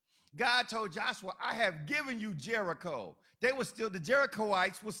 God told Joshua, I have given you Jericho. The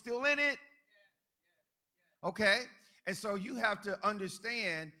Jerichoites were still in it. Okay? And so you have to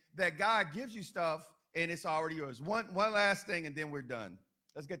understand that God gives you stuff and it's already yours. One last thing and then we're done.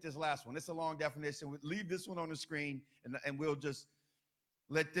 Let's get this last one. It's a long definition. We'll leave this one on the screen and we'll just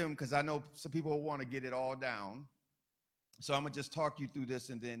let them, because I know some people will want to get it all down. So I'm going to just talk you through this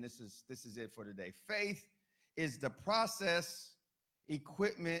and then this is it for today. Faith is the process,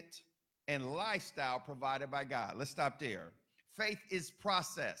 equipment, and lifestyle provided by God. Let's stop there. Faith is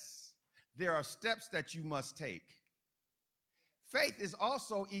process. There are steps that you must take. Faith is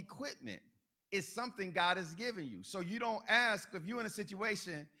also equipment. It's something God has given you. So you don't ask if you're in a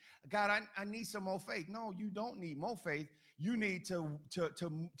situation, God, I need some more faith. No, you don't need more faith. You need to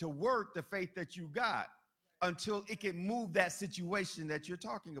work the faith that you got until it can move that situation that you're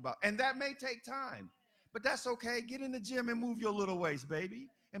talking about. And that may take time, but that's okay. Get in the gym and move your little waist, baby,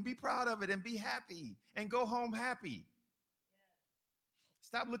 and be proud of it and be happy and go home happy.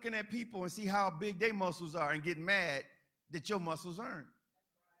 Stop looking at people and see how big their muscles are and get mad that your muscles aren't.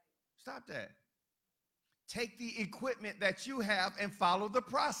 Stop that. Take the equipment that you have and follow the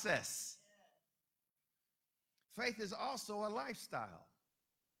process. Faith is also a lifestyle.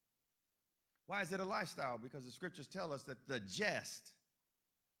 Why is it a lifestyle? Because the scriptures tell us that the just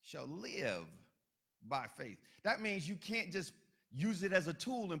shall live by faith. That means you can't just use it as a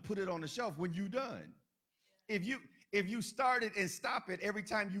tool and put it on the shelf when you're done. If you start it and stop it every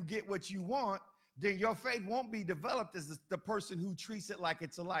time you get what you want, then your faith won't be developed as the person who treats it like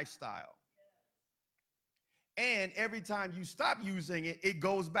it's a lifestyle. And every time you stop using it, it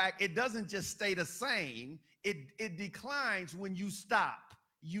goes back. It doesn't just stay the same. It declines when you stop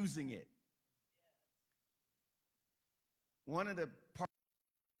using it. One of the parts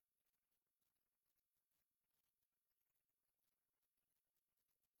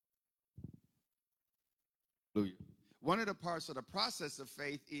One of the parts of the process of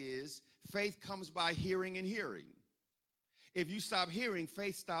faith is faith comes by hearing and hearing. If you stop hearing,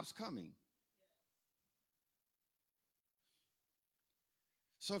 faith stops coming.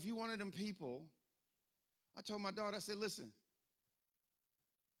 So if you're one of them people, I told my daughter, I said, listen,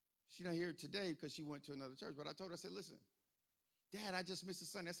 she's not here today because she went to another church, but I told her, I said, listen, Dad, I just missed a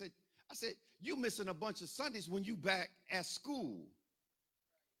Sunday. I said, you missing a bunch of Sundays when you back at school.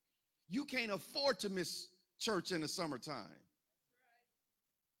 You can't afford to miss church in the summertime.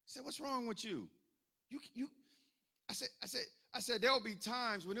 I said, what's wrong with you? I said, there'll be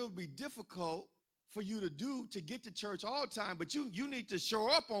times when it'll be difficult for you to get to church all the time, but you need to show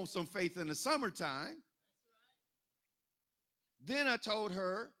up on some faith in the summertime. Then I told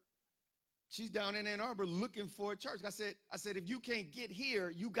her, she's down in Ann Arbor looking for a church. I said, if you can't get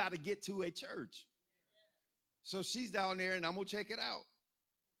here, you got to get to a church. So she's down there and I'm going to check it out.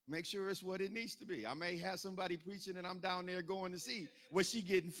 Make sure it's what it needs to be. I may have somebody preaching and I'm down there going to see where she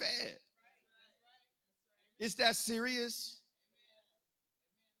getting fed. Is that serious?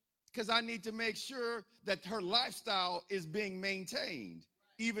 Because I need to make sure that her lifestyle is being maintained,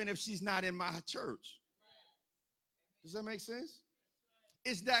 even if she's not in my church. Does that make sense?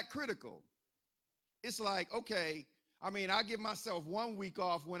 It's that critical. It's like, okay, I mean, I give myself 1 week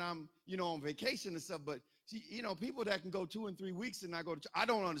off when I'm, on vacation and stuff, but people that can go 2 and 3 weeks and not go to church, I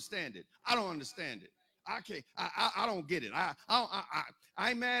don't understand it. I don't understand it. I can't, I don't get it.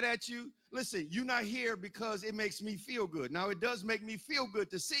 I'm mad at you. Listen, you're not here because it makes me feel good. Now, it does make me feel good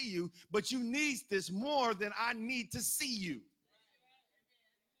to see you, but you need this more than I need to see you.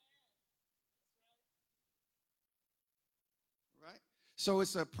 Right? So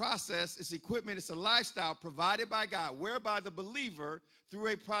it's a process, it's equipment, it's a lifestyle provided by God, whereby the believer, through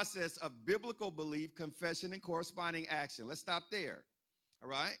a process of biblical belief, confession, and corresponding action. Let's stop there. All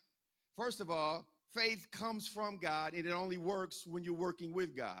right? First of all, faith comes from God, and it only works when you're working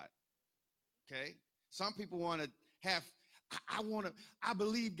with God. Okay? Some people want to have, I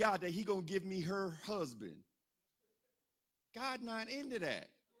believe God that He gonna give me her husband. God not into that.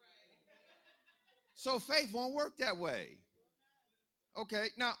 So faith won't work that way. Okay,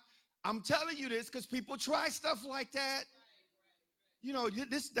 now I'm telling you this because people try stuff like that.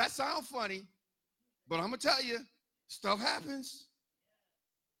 That sounds funny, but I'm gonna tell you, stuff happens.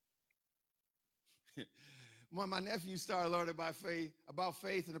 When my nephew started learning about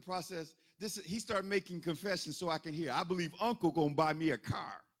faith in the process, he started making confessions so I can hear. I believe Uncle gonna buy me a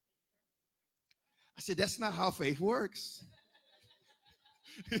car. I said, that's not how faith works.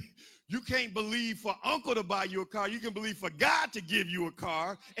 You can't believe for Uncle to buy you a car. You can believe for God to give you a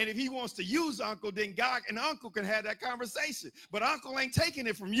car. And if He wants to use Uncle, then God and Uncle can have that conversation. But Uncle ain't taking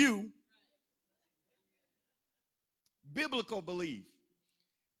it from you. Biblical belief.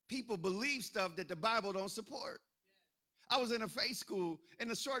 People believe stuff that the Bible don't support. I was in a faith school, and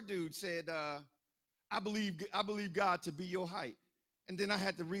the short dude said, I believe God to be your height. And then I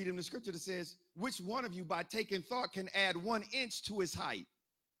had to read him the scripture that says, which one of you by taking thought can add 1 inch to his height?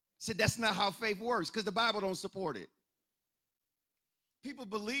 Said that's not how faith works because the Bible don't support it. People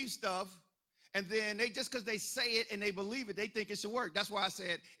believe stuff, and then just because they say it and they believe it, they think it should work. That's why I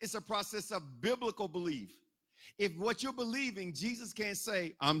said it's a process of biblical belief. If what you're believing, Jesus can't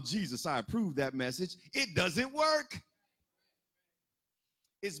say, I'm Jesus, I approve that message, it doesn't work.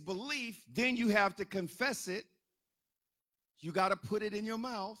 is belief. Then you have to confess it. You got to put it in your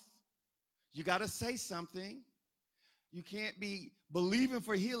mouth. You got to say something. You can't be believing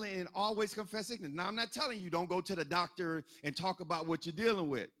for healing and always confess sickness. Now, I'm not telling you don't go to the doctor and talk about what you're dealing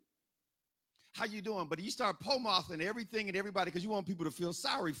with. How you doing? But you start po-mouthing everything and everybody because you want people to feel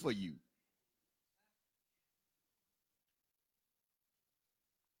sorry for you.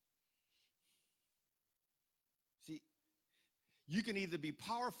 See, you can either be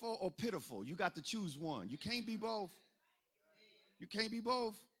powerful or pitiful. You got to choose one. You can't be both. You can't be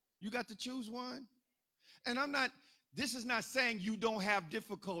both. You got to choose one. And this is not saying you don't have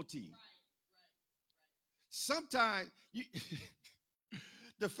difficulty. Sometimes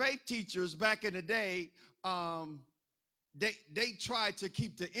the faith teachers back in the day, they tried to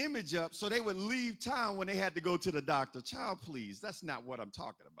keep the image up, so they would leave town when they had to go to the doctor. Child, please, that's not what I'm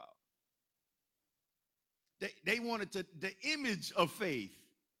talking about. They wanted the image of faith,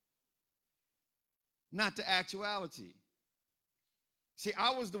 not the actuality. See,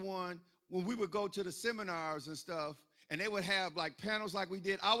 I was the one, when we would go to the seminars and stuff, and they would have like panels like we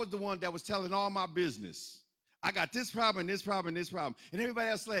did, I was the one that was telling all my business. I got this problem, this problem, this problem. And everybody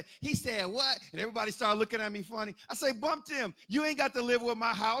else said, he said, what? And everybody started looking at me funny. I say, bump them. You ain't got to live with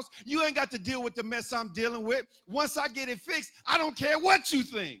my house. You ain't got to deal with the mess I'm dealing with. Once I get it fixed, I don't care what you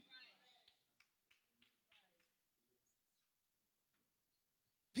think.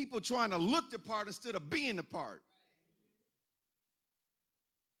 People trying to look the part instead of being the part.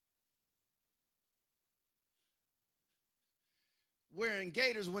 Wearing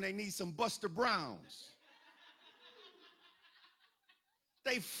gaiters when they need some Buster Browns.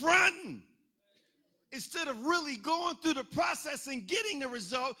 They fronting. Instead of really going through the process and getting the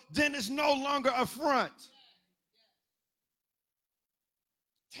result, then it's no longer a front.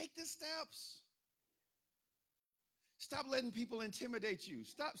 Take the steps. Stop letting people intimidate you.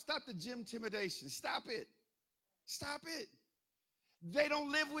 Stop the gym intimidation. Stop it. Stop it. They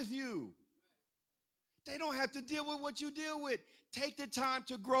don't live with you. They don't have to deal with what you deal with. Take the time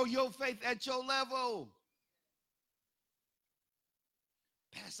to grow your faith at your level.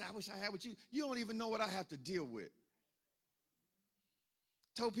 Pastor, I wish I had what you. You don't even know what I have to deal with.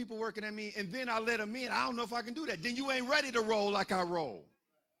 Told people working at me, and then I let them in. I don't know if I can do that. Then you ain't ready to roll like I roll.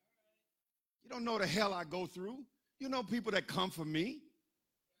 You don't know the hell I go through. You know people that come for me.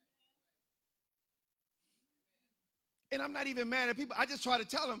 And I'm not even mad at people. I just try to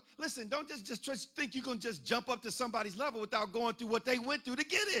tell them, listen, don't just think you can just jump up to somebody's level without going through what they went through to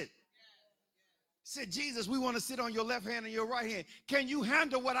get it. Said, Jesus, we want to sit on your left hand and your right hand. Can you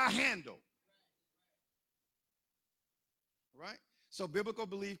handle what I handle? Right? So biblical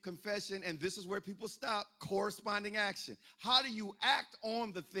belief, confession, and this is where people stop, corresponding action. How do you act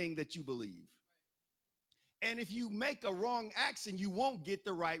on the thing that you believe? And if you make a wrong action, you won't get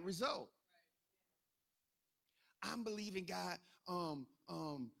the right result. I'm believing God, to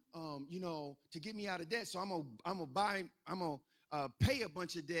get me out of debt. So I'm gonna pay a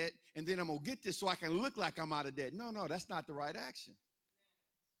bunch of debt, and then I'm gonna get this so I can look like I'm out of debt. No, that's not the right action.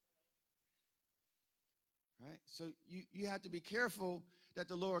 Right? So you have to be careful that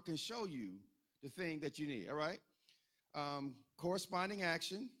the Lord can show you the thing that you need. All right? Corresponding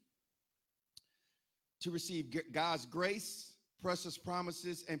action to receive God's grace, precious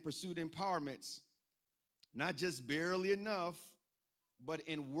promises, and pursued empowerments. Not just barely enough, but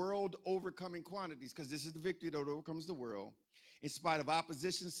in world overcoming quantities, because this is the victory that overcomes the world, in spite of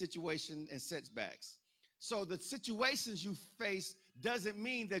opposition, situation, and setbacks. So the situations you face doesn't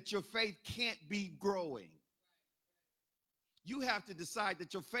mean that your faith can't be growing. You have to decide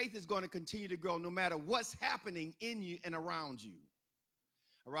that your faith is going to continue to grow no matter what's happening in you and around you.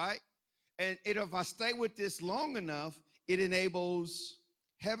 All right? And if I stay with this long enough, it enables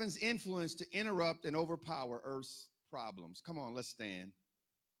heaven's influence to interrupt and overpower Earth's problems. Come on, let's stand.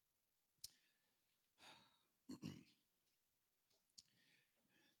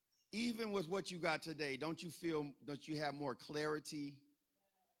 Even with what you got today, don't you have more clarity?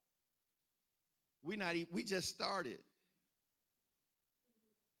 We just started.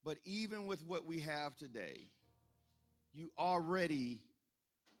 But even with what we have today, you already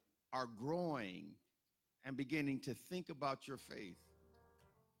are growing and beginning to think about your faith.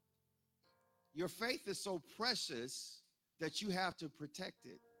 Your faith is so precious that you have to protect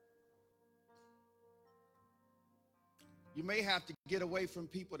it. You may have to get away from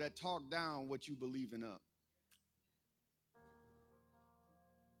people that talk down what you believe in up.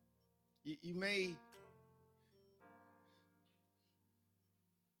 You may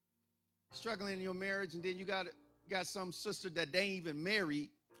struggling in your marriage, and then you got some sister that they ain't even married,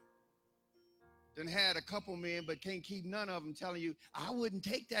 Done had a couple men, but can't keep none of them, telling you, I wouldn't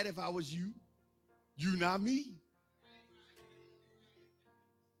take that if I was you. You, not me.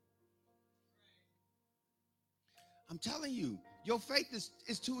 I'm telling you, your faith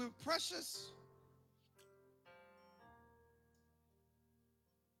is too precious.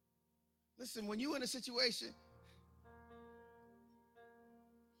 Listen, when you're in a situation,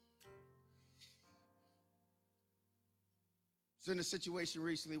 I was in a situation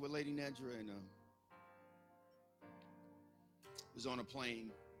recently with Lady Nedra, and was on a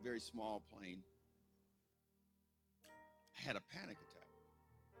plane, very small plane. I had a panic attack.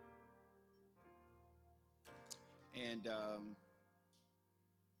 And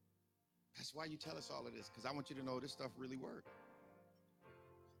that's why you tell us all of this, because I want you to know this stuff really works.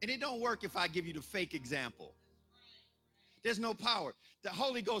 And it don't work if I give you the fake example. There's no power. The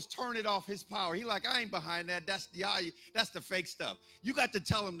Holy Ghost turn it off his power. He like, I ain't behind that. That's the fake stuff. You got to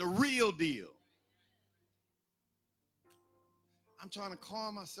tell him the real deal. I'm trying to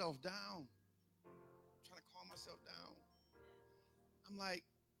calm myself down. I'm like,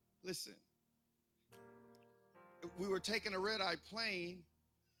 listen, we were taking a red-eye plane,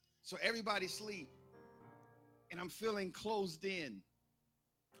 so everybody sleep, and I'm feeling closed in.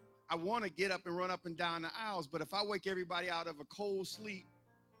 I want to get up and run up and down the aisles, but if I wake everybody out of a cold sleep,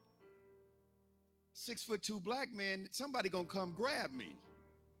 6'2" black man, somebody gonna come grab me.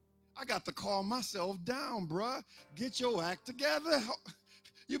 I got to calm myself down, bruh. Get your act together.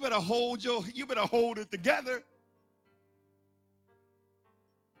 You better hold it together.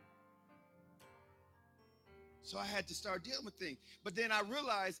 So I had to start dealing with things. But then I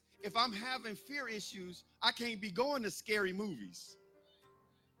realized if I'm having fear issues, I can't be going to scary movies.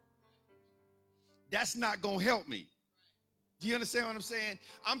 That's not going to help me. Do you understand what I'm saying?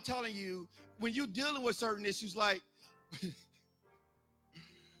 I'm telling you, when you're dealing with certain issues, like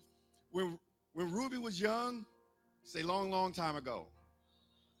when Ruby was young, say long, long time ago.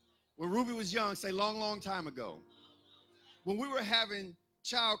 When Ruby was young, say long, long time ago. When we were having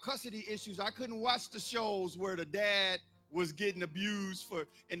child custody issues, I couldn't watch the shows where the dad was getting abused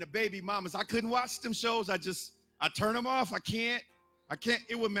and the baby mamas. I couldn't watch them shows. I turn them off. I can't.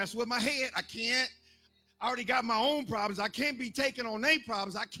 It would mess with my head. I can't. I already got my own problems. I can't be taking on their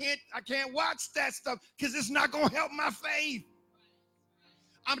problems. I can't watch that stuff because it's not going to help my faith.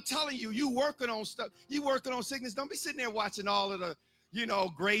 I'm telling you, you working on stuff. You working on sickness. Don't be sitting there watching all of the,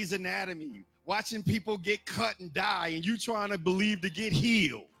 Grey's Anatomy, watching people get cut and die, and you trying to believe to get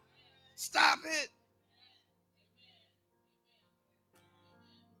healed. Stop it.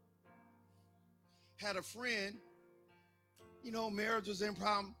 Had a friend, marriage was in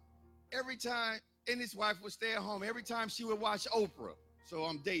problem. Every time, and his wife would stay at home. Every time she would watch Oprah, so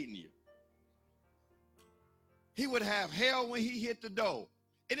I'm dating you, he would have hell when he hit the door.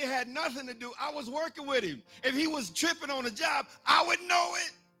 And it had nothing to do. I was working with him. If he was tripping on a job, I would know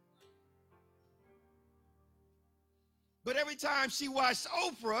it. But every time she watched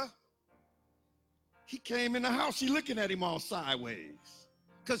Oprah, he came in the house, she looking at him all sideways.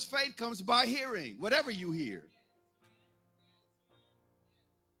 Because faith comes by hearing, whatever you hear.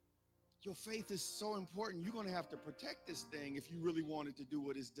 Your faith is so important. You're going to have to protect this thing if you really want it to do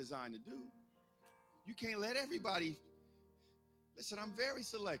what it's designed to do. You can't let everybody. Listen, I'm very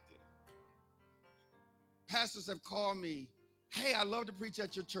selective. Pastors have called me, hey, I love to preach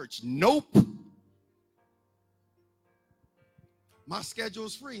at your church. Nope. My schedule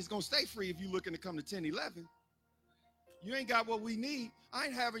is free. It's going to stay free if you're looking to come to 10-11. You ain't got what we need. I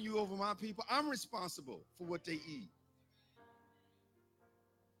ain't having you over my people. I'm responsible for what they eat.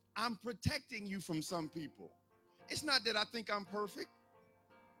 I'm protecting you from some people. It's not that I think I'm perfect.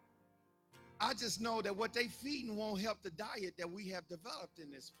 I just know that what they feeding won't help the diet that we have developed in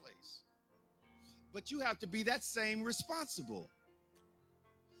this place. But you have to be that same responsible.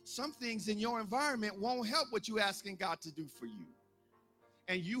 Some things in your environment won't help what you're asking God to do for you.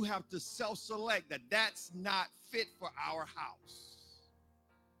 And you have to self-select that that's not fit for our house.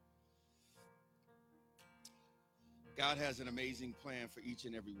 God has an amazing plan for each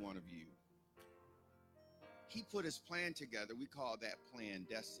and every one of you. He put his plan together. We call that plan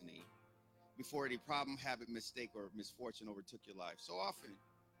destiny. Before any problem, habit, mistake, or misfortune overtook your life. So often,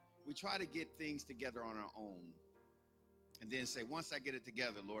 we try to get things together on our own. And then say, once I get it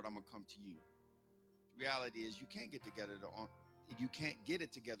together, Lord, I'm going to come to you. The reality is you can't get together you can't get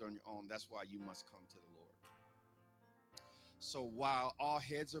it together on your own. That's why you must come to the Lord. So while all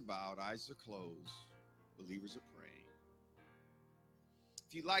heads are bowed, eyes are closed, believers are praying.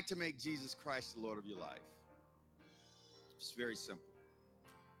 If you'd like to make Jesus Christ the Lord of your life, it's very simple.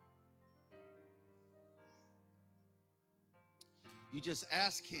 You just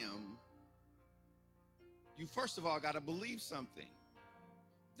ask him You first of all got to believe something,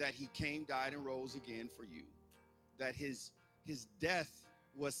 that he came, died, and rose again for you, that his death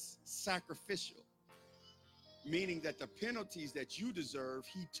was sacrificial, meaning that the penalties that you deserve,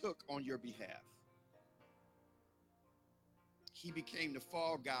 he took on your behalf. He became the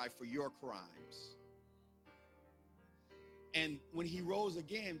fall guy for your crimes. And when he rose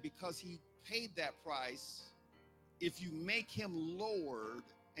again, because he paid that price, if you make him Lord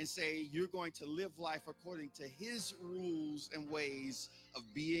and say you're going to live life according to his rules and ways of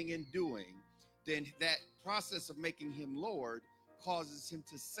being and doing, then that process of making him Lord causes him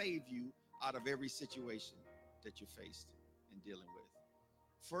to save you out of every situation that you're faced and dealing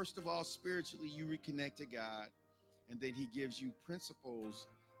with. First of all, spiritually, you reconnect to God, and then he gives you principles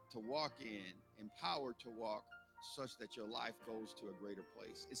to walk in and power to walk such that your life goes to a greater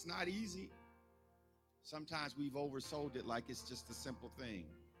place. It's not easy. Sometimes we've oversold it like it's just a simple thing.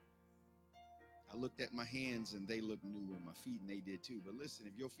 I looked at my hands and they look new, and my feet, and they did too. But listen,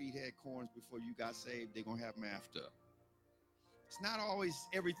 if your feet had corns before you got saved, they're going to have them after. It's not always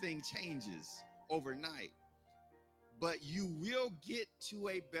everything changes overnight, but you will get to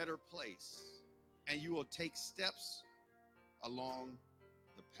a better place, and you will take steps along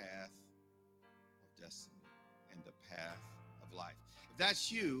the path of destiny and the path of life. If that's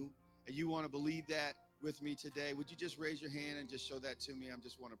you and you want to believe that with me today, would you just raise your hand and just show that to me? I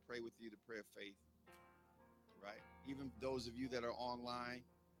just want to pray with you the prayer of faith, right? Even those of you that are online,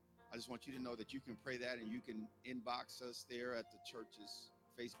 I just want you to know that you can pray that, and you can inbox us there at the church's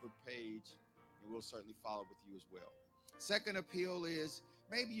Facebook page, and we'll certainly follow with you as well. Second appeal is,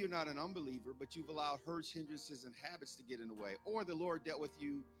 maybe you're not an unbeliever, but you've allowed hurts, hindrances, and habits to get in the way, or the Lord dealt with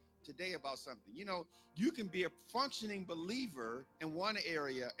you today about something. You know, you can be a functioning believer in one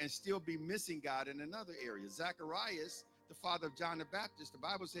area and still be missing God in another area. Zacharias, the father of John the Baptist, the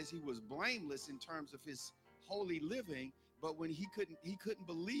Bible says he was blameless in terms of his holy living, but when he couldn't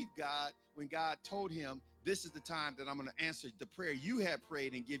believe God when God told him, this is the time that I'm going to answer the prayer you had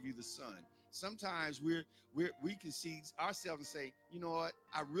prayed and give you the son. Sometimes we can see ourselves and say, you know what,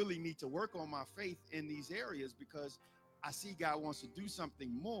 I really need to work on my faith in these areas because I see God wants to do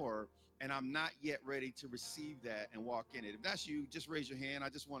something more, and I'm not yet ready to receive that and walk in it. If that's you, just raise your hand. I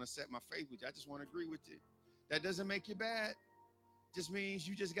just want to set my faith with you. I just want to agree with you. That doesn't make you bad. Just means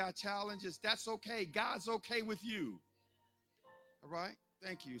you just got challenges. That's okay. God's okay with you. All right?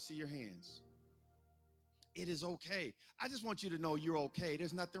 Thank you. See your hands. It is okay. I just want you to know you're okay.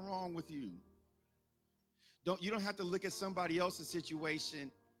 There's nothing wrong with you. You don't have to look at somebody else's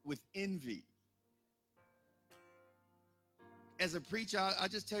situation with envy. As a preacher, I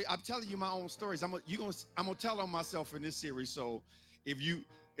just tell you, I'm telling you my own stories. I'm gonna tell on myself in this series. So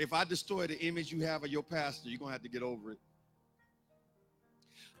if I destroy the image you have of your pastor, you're gonna have to get over it.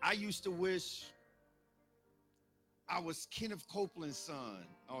 I used to wish I was Kenneth Copeland's son.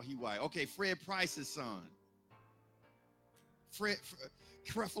 Oh, he white. Okay, Fred Price's son.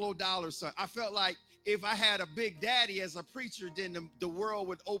 Creflo Dollar's son. I felt like if I had a big daddy as a preacher, then the world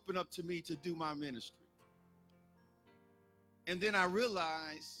would open up to me to do my ministry. And then I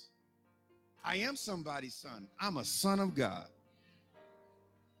realized I am somebody's son. I'm a son of God.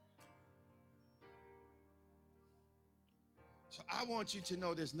 So I want you to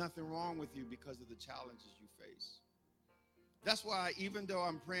know there's nothing wrong with you because of the challenges you face. That's why even though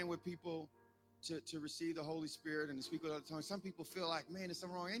I'm praying with people to receive the Holy Spirit and to speak with other tongues, some people feel like, man, there's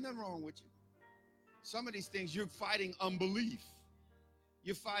something wrong. Ain't nothing wrong with you. Some of these things, you're fighting unbelief.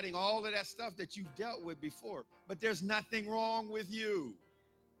 You're fighting all of that stuff that you've dealt with before, but there's nothing wrong with you.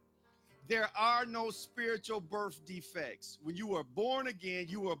 There are no spiritual birth defects. When you were born again,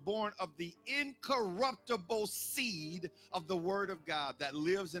 you were born of the incorruptible seed of the Word of God that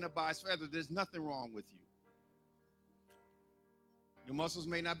lives and abides forever. There's nothing wrong with you. Your muscles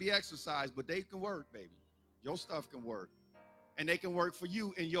may not be exercised, but they can work, baby. Your stuff can work. And they can work for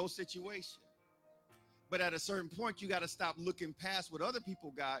you in your situation. But at a certain point, you got to stop looking past what other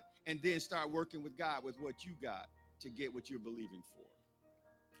people got and then start working with God with what you got to get what you're believing for.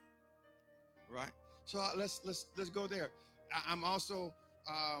 Right? So let's go there. I'm also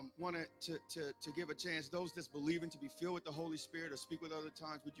wanted to give a chance those that's believing to be filled with the Holy Spirit or speak with other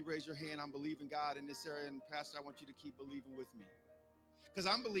tongues. Would you raise your hand? I'm believing God in this area, and Pastor, I want you to keep believing with me, because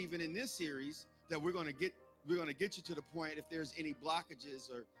I'm believing in this series that we're going to get you to the point, if there's any blockages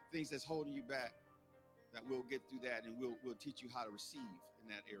or things that's holding you back, that we'll get through that, and we'll teach you how to receive in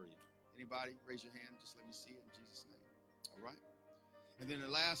that area. Anybody? Raise your hand. Just let me see it in Jesus' name. All right. And then the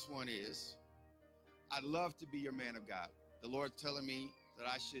last one is, I'd love to be your man of God. The Lord's telling me that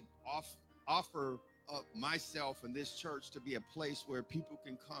I should offer up myself in this church to be a place where people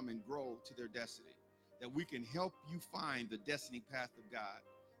can come and grow to their destiny. that we can help you find the destiny path of God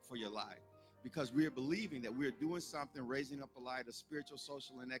for your life. Because we are believing that we're doing something, raising up a light of spiritual,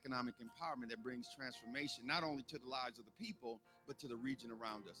 social, and economic empowerment that brings transformation, not only to the lives of the people, but to the region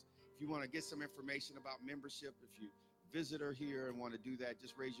around us. If you want to get some information about membership, if you visitor here and want to do that,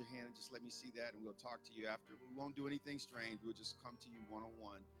 just raise your hand and just let me see that, and we'll talk to you after. We won't do anything strange. We'll just come to you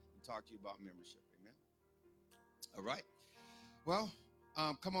one-on-one and talk to you about membership. Amen. All right. Well,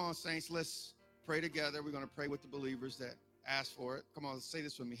 come on, saints. Let's pray together. We're going to pray with the believers that ask for it. Come on, say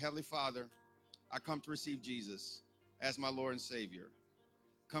this with me. Heavenly Father, I come to receive Jesus as my Lord and Savior.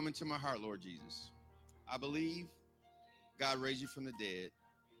 Come into my heart, Lord Jesus. I believe God raised you from the dead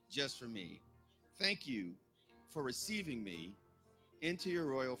just for me. Thank you for receiving me into your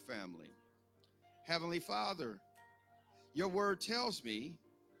royal family. Heavenly Father, your word tells me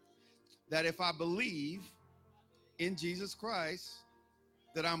that if I believe in Jesus Christ,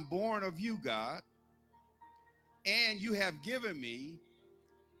 that I'm born of you, God, and you have given me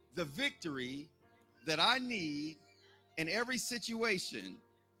the victory that I need in every situation,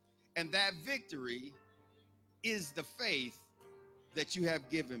 and that victory is the faith that you have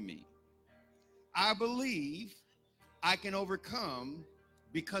given me. I believe I can overcome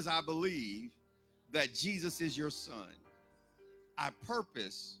because I believe that Jesus is your son. I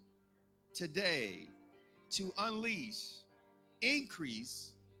purpose today to unleash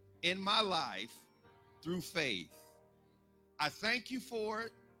increase in my life through faith. I thank you for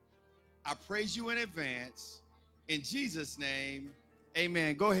it. I praise you in advance. In Jesus' name,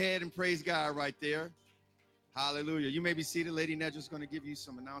 amen. Go ahead and praise God right there. Hallelujah. You may be seated. Lady Nedra's going to give you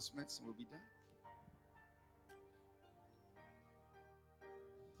some announcements and we'll be done.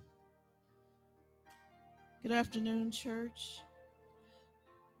 Good afternoon, church.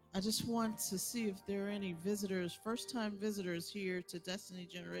 I just want to see if there are any visitors, first-time visitors here to Destiny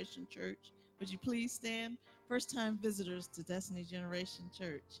Generation Church. Would you please stand? First-time visitors to Destiny Generation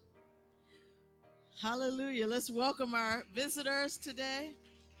Church. Hallelujah. Let's welcome our visitors today.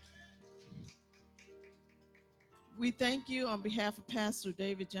 We thank you on behalf of Pastor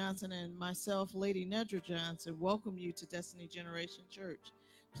David Johnson and myself, Lady Nedra Johnson, welcome you to Destiny Generation Church.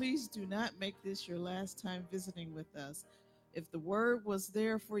 Please do not make this your last time visiting with us. If the word was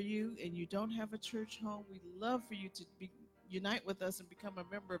there for you and you don't have a church home, we'd love for you to unite with us and become a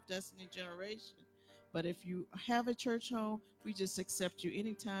member of Destiny Generation. But if you have a church home, we just accept you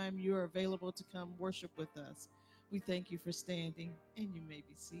anytime you are available to come worship with us. We thank you for standing, and you may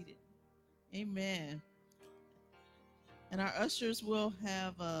be seated. Amen. And our ushers will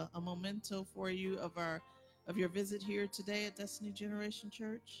have a memento for you of your visit here today at Destiny Generation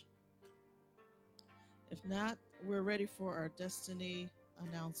Church. If not, we're ready for our Destiny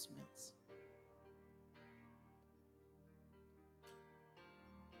announcements.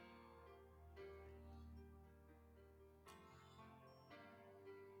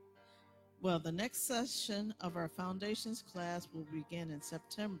 Well, the next session of our Foundations class will begin in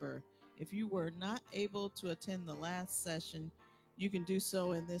September. If you were not able to attend the last session, you can do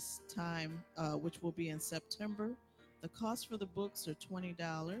so in this time, which will be in September. The cost for the books are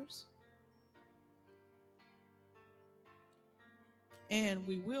 $20. And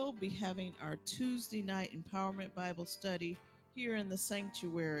we will be having our Tuesday night Empowerment Bible Study here in the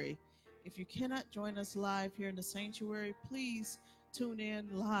sanctuary. If you cannot join us live here in the sanctuary, please tune in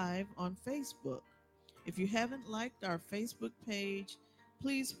live on Facebook. If you haven't liked our Facebook page,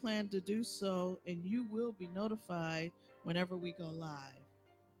 please plan to do so, and you will be notified whenever we go live.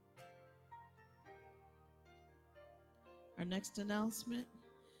 Our next announcement.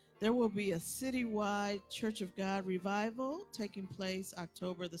 There will be a citywide Church of God revival taking place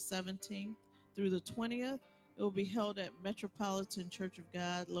October the 17th through the 20th. It will be held at Metropolitan Church of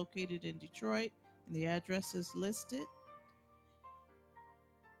God located in Detroit, and the address is listed.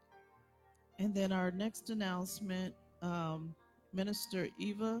 And then our next announcement, Minister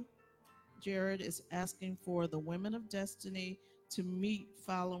Eva Jared is asking for the Women of Destiny to meet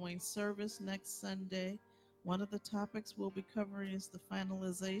following service next Sunday. One of the topics we'll be covering is the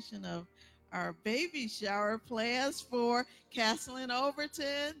finalization of our baby shower plans for Castleyn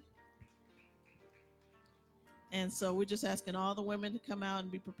Overton. And so we're just asking all the women to come out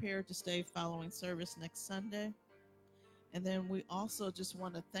and be prepared to stay following service next Sunday. And then we also just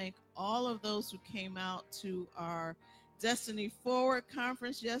want to thank all of those who came out to our Destiny Forward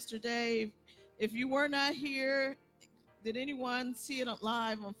conference yesterday. If you were not here, did anyone see it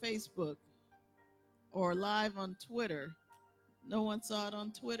live on Facebook or live on Twitter? No one saw it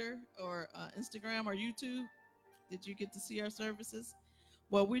on Twitter or Instagram or YouTube? Did you get to see our services?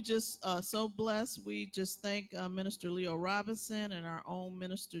 Well, we're just so blessed. We just thank Minister Leo Robinson and our own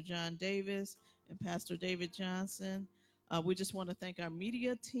Minister John Davis and Pastor David Johnson. We just want to thank our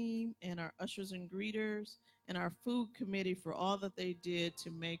media team and our ushers and greeters and our food committee for all that they did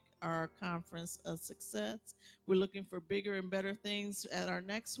to make our conference a success. We're looking for bigger and better things at our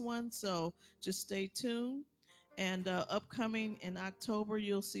next one, so just stay tuned. And upcoming in October,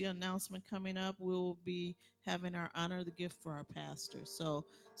 you'll see an announcement coming up. We'll be having our honor the gift for our pastor. So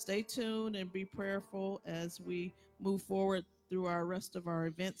stay tuned and be prayerful as we move forward through our rest of our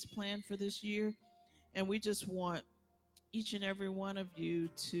events planned for this year. And we just want each and every one of you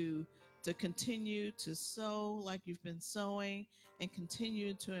to continue to sow like you've been sowing, and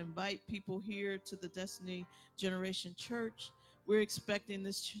continue to invite people here to the Destiny Generation Church. We're expecting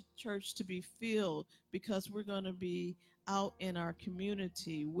this church to be filled because we're going to be out in our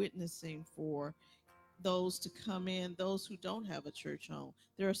community witnessing for those to come in, those who don't have a church home.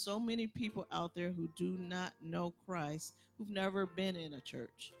 There are so many people out there who do not know Christ, who've never been in a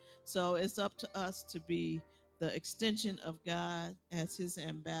church. So it's up to us to be the extension of God as his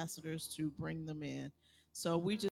ambassadors to bring them in. So we just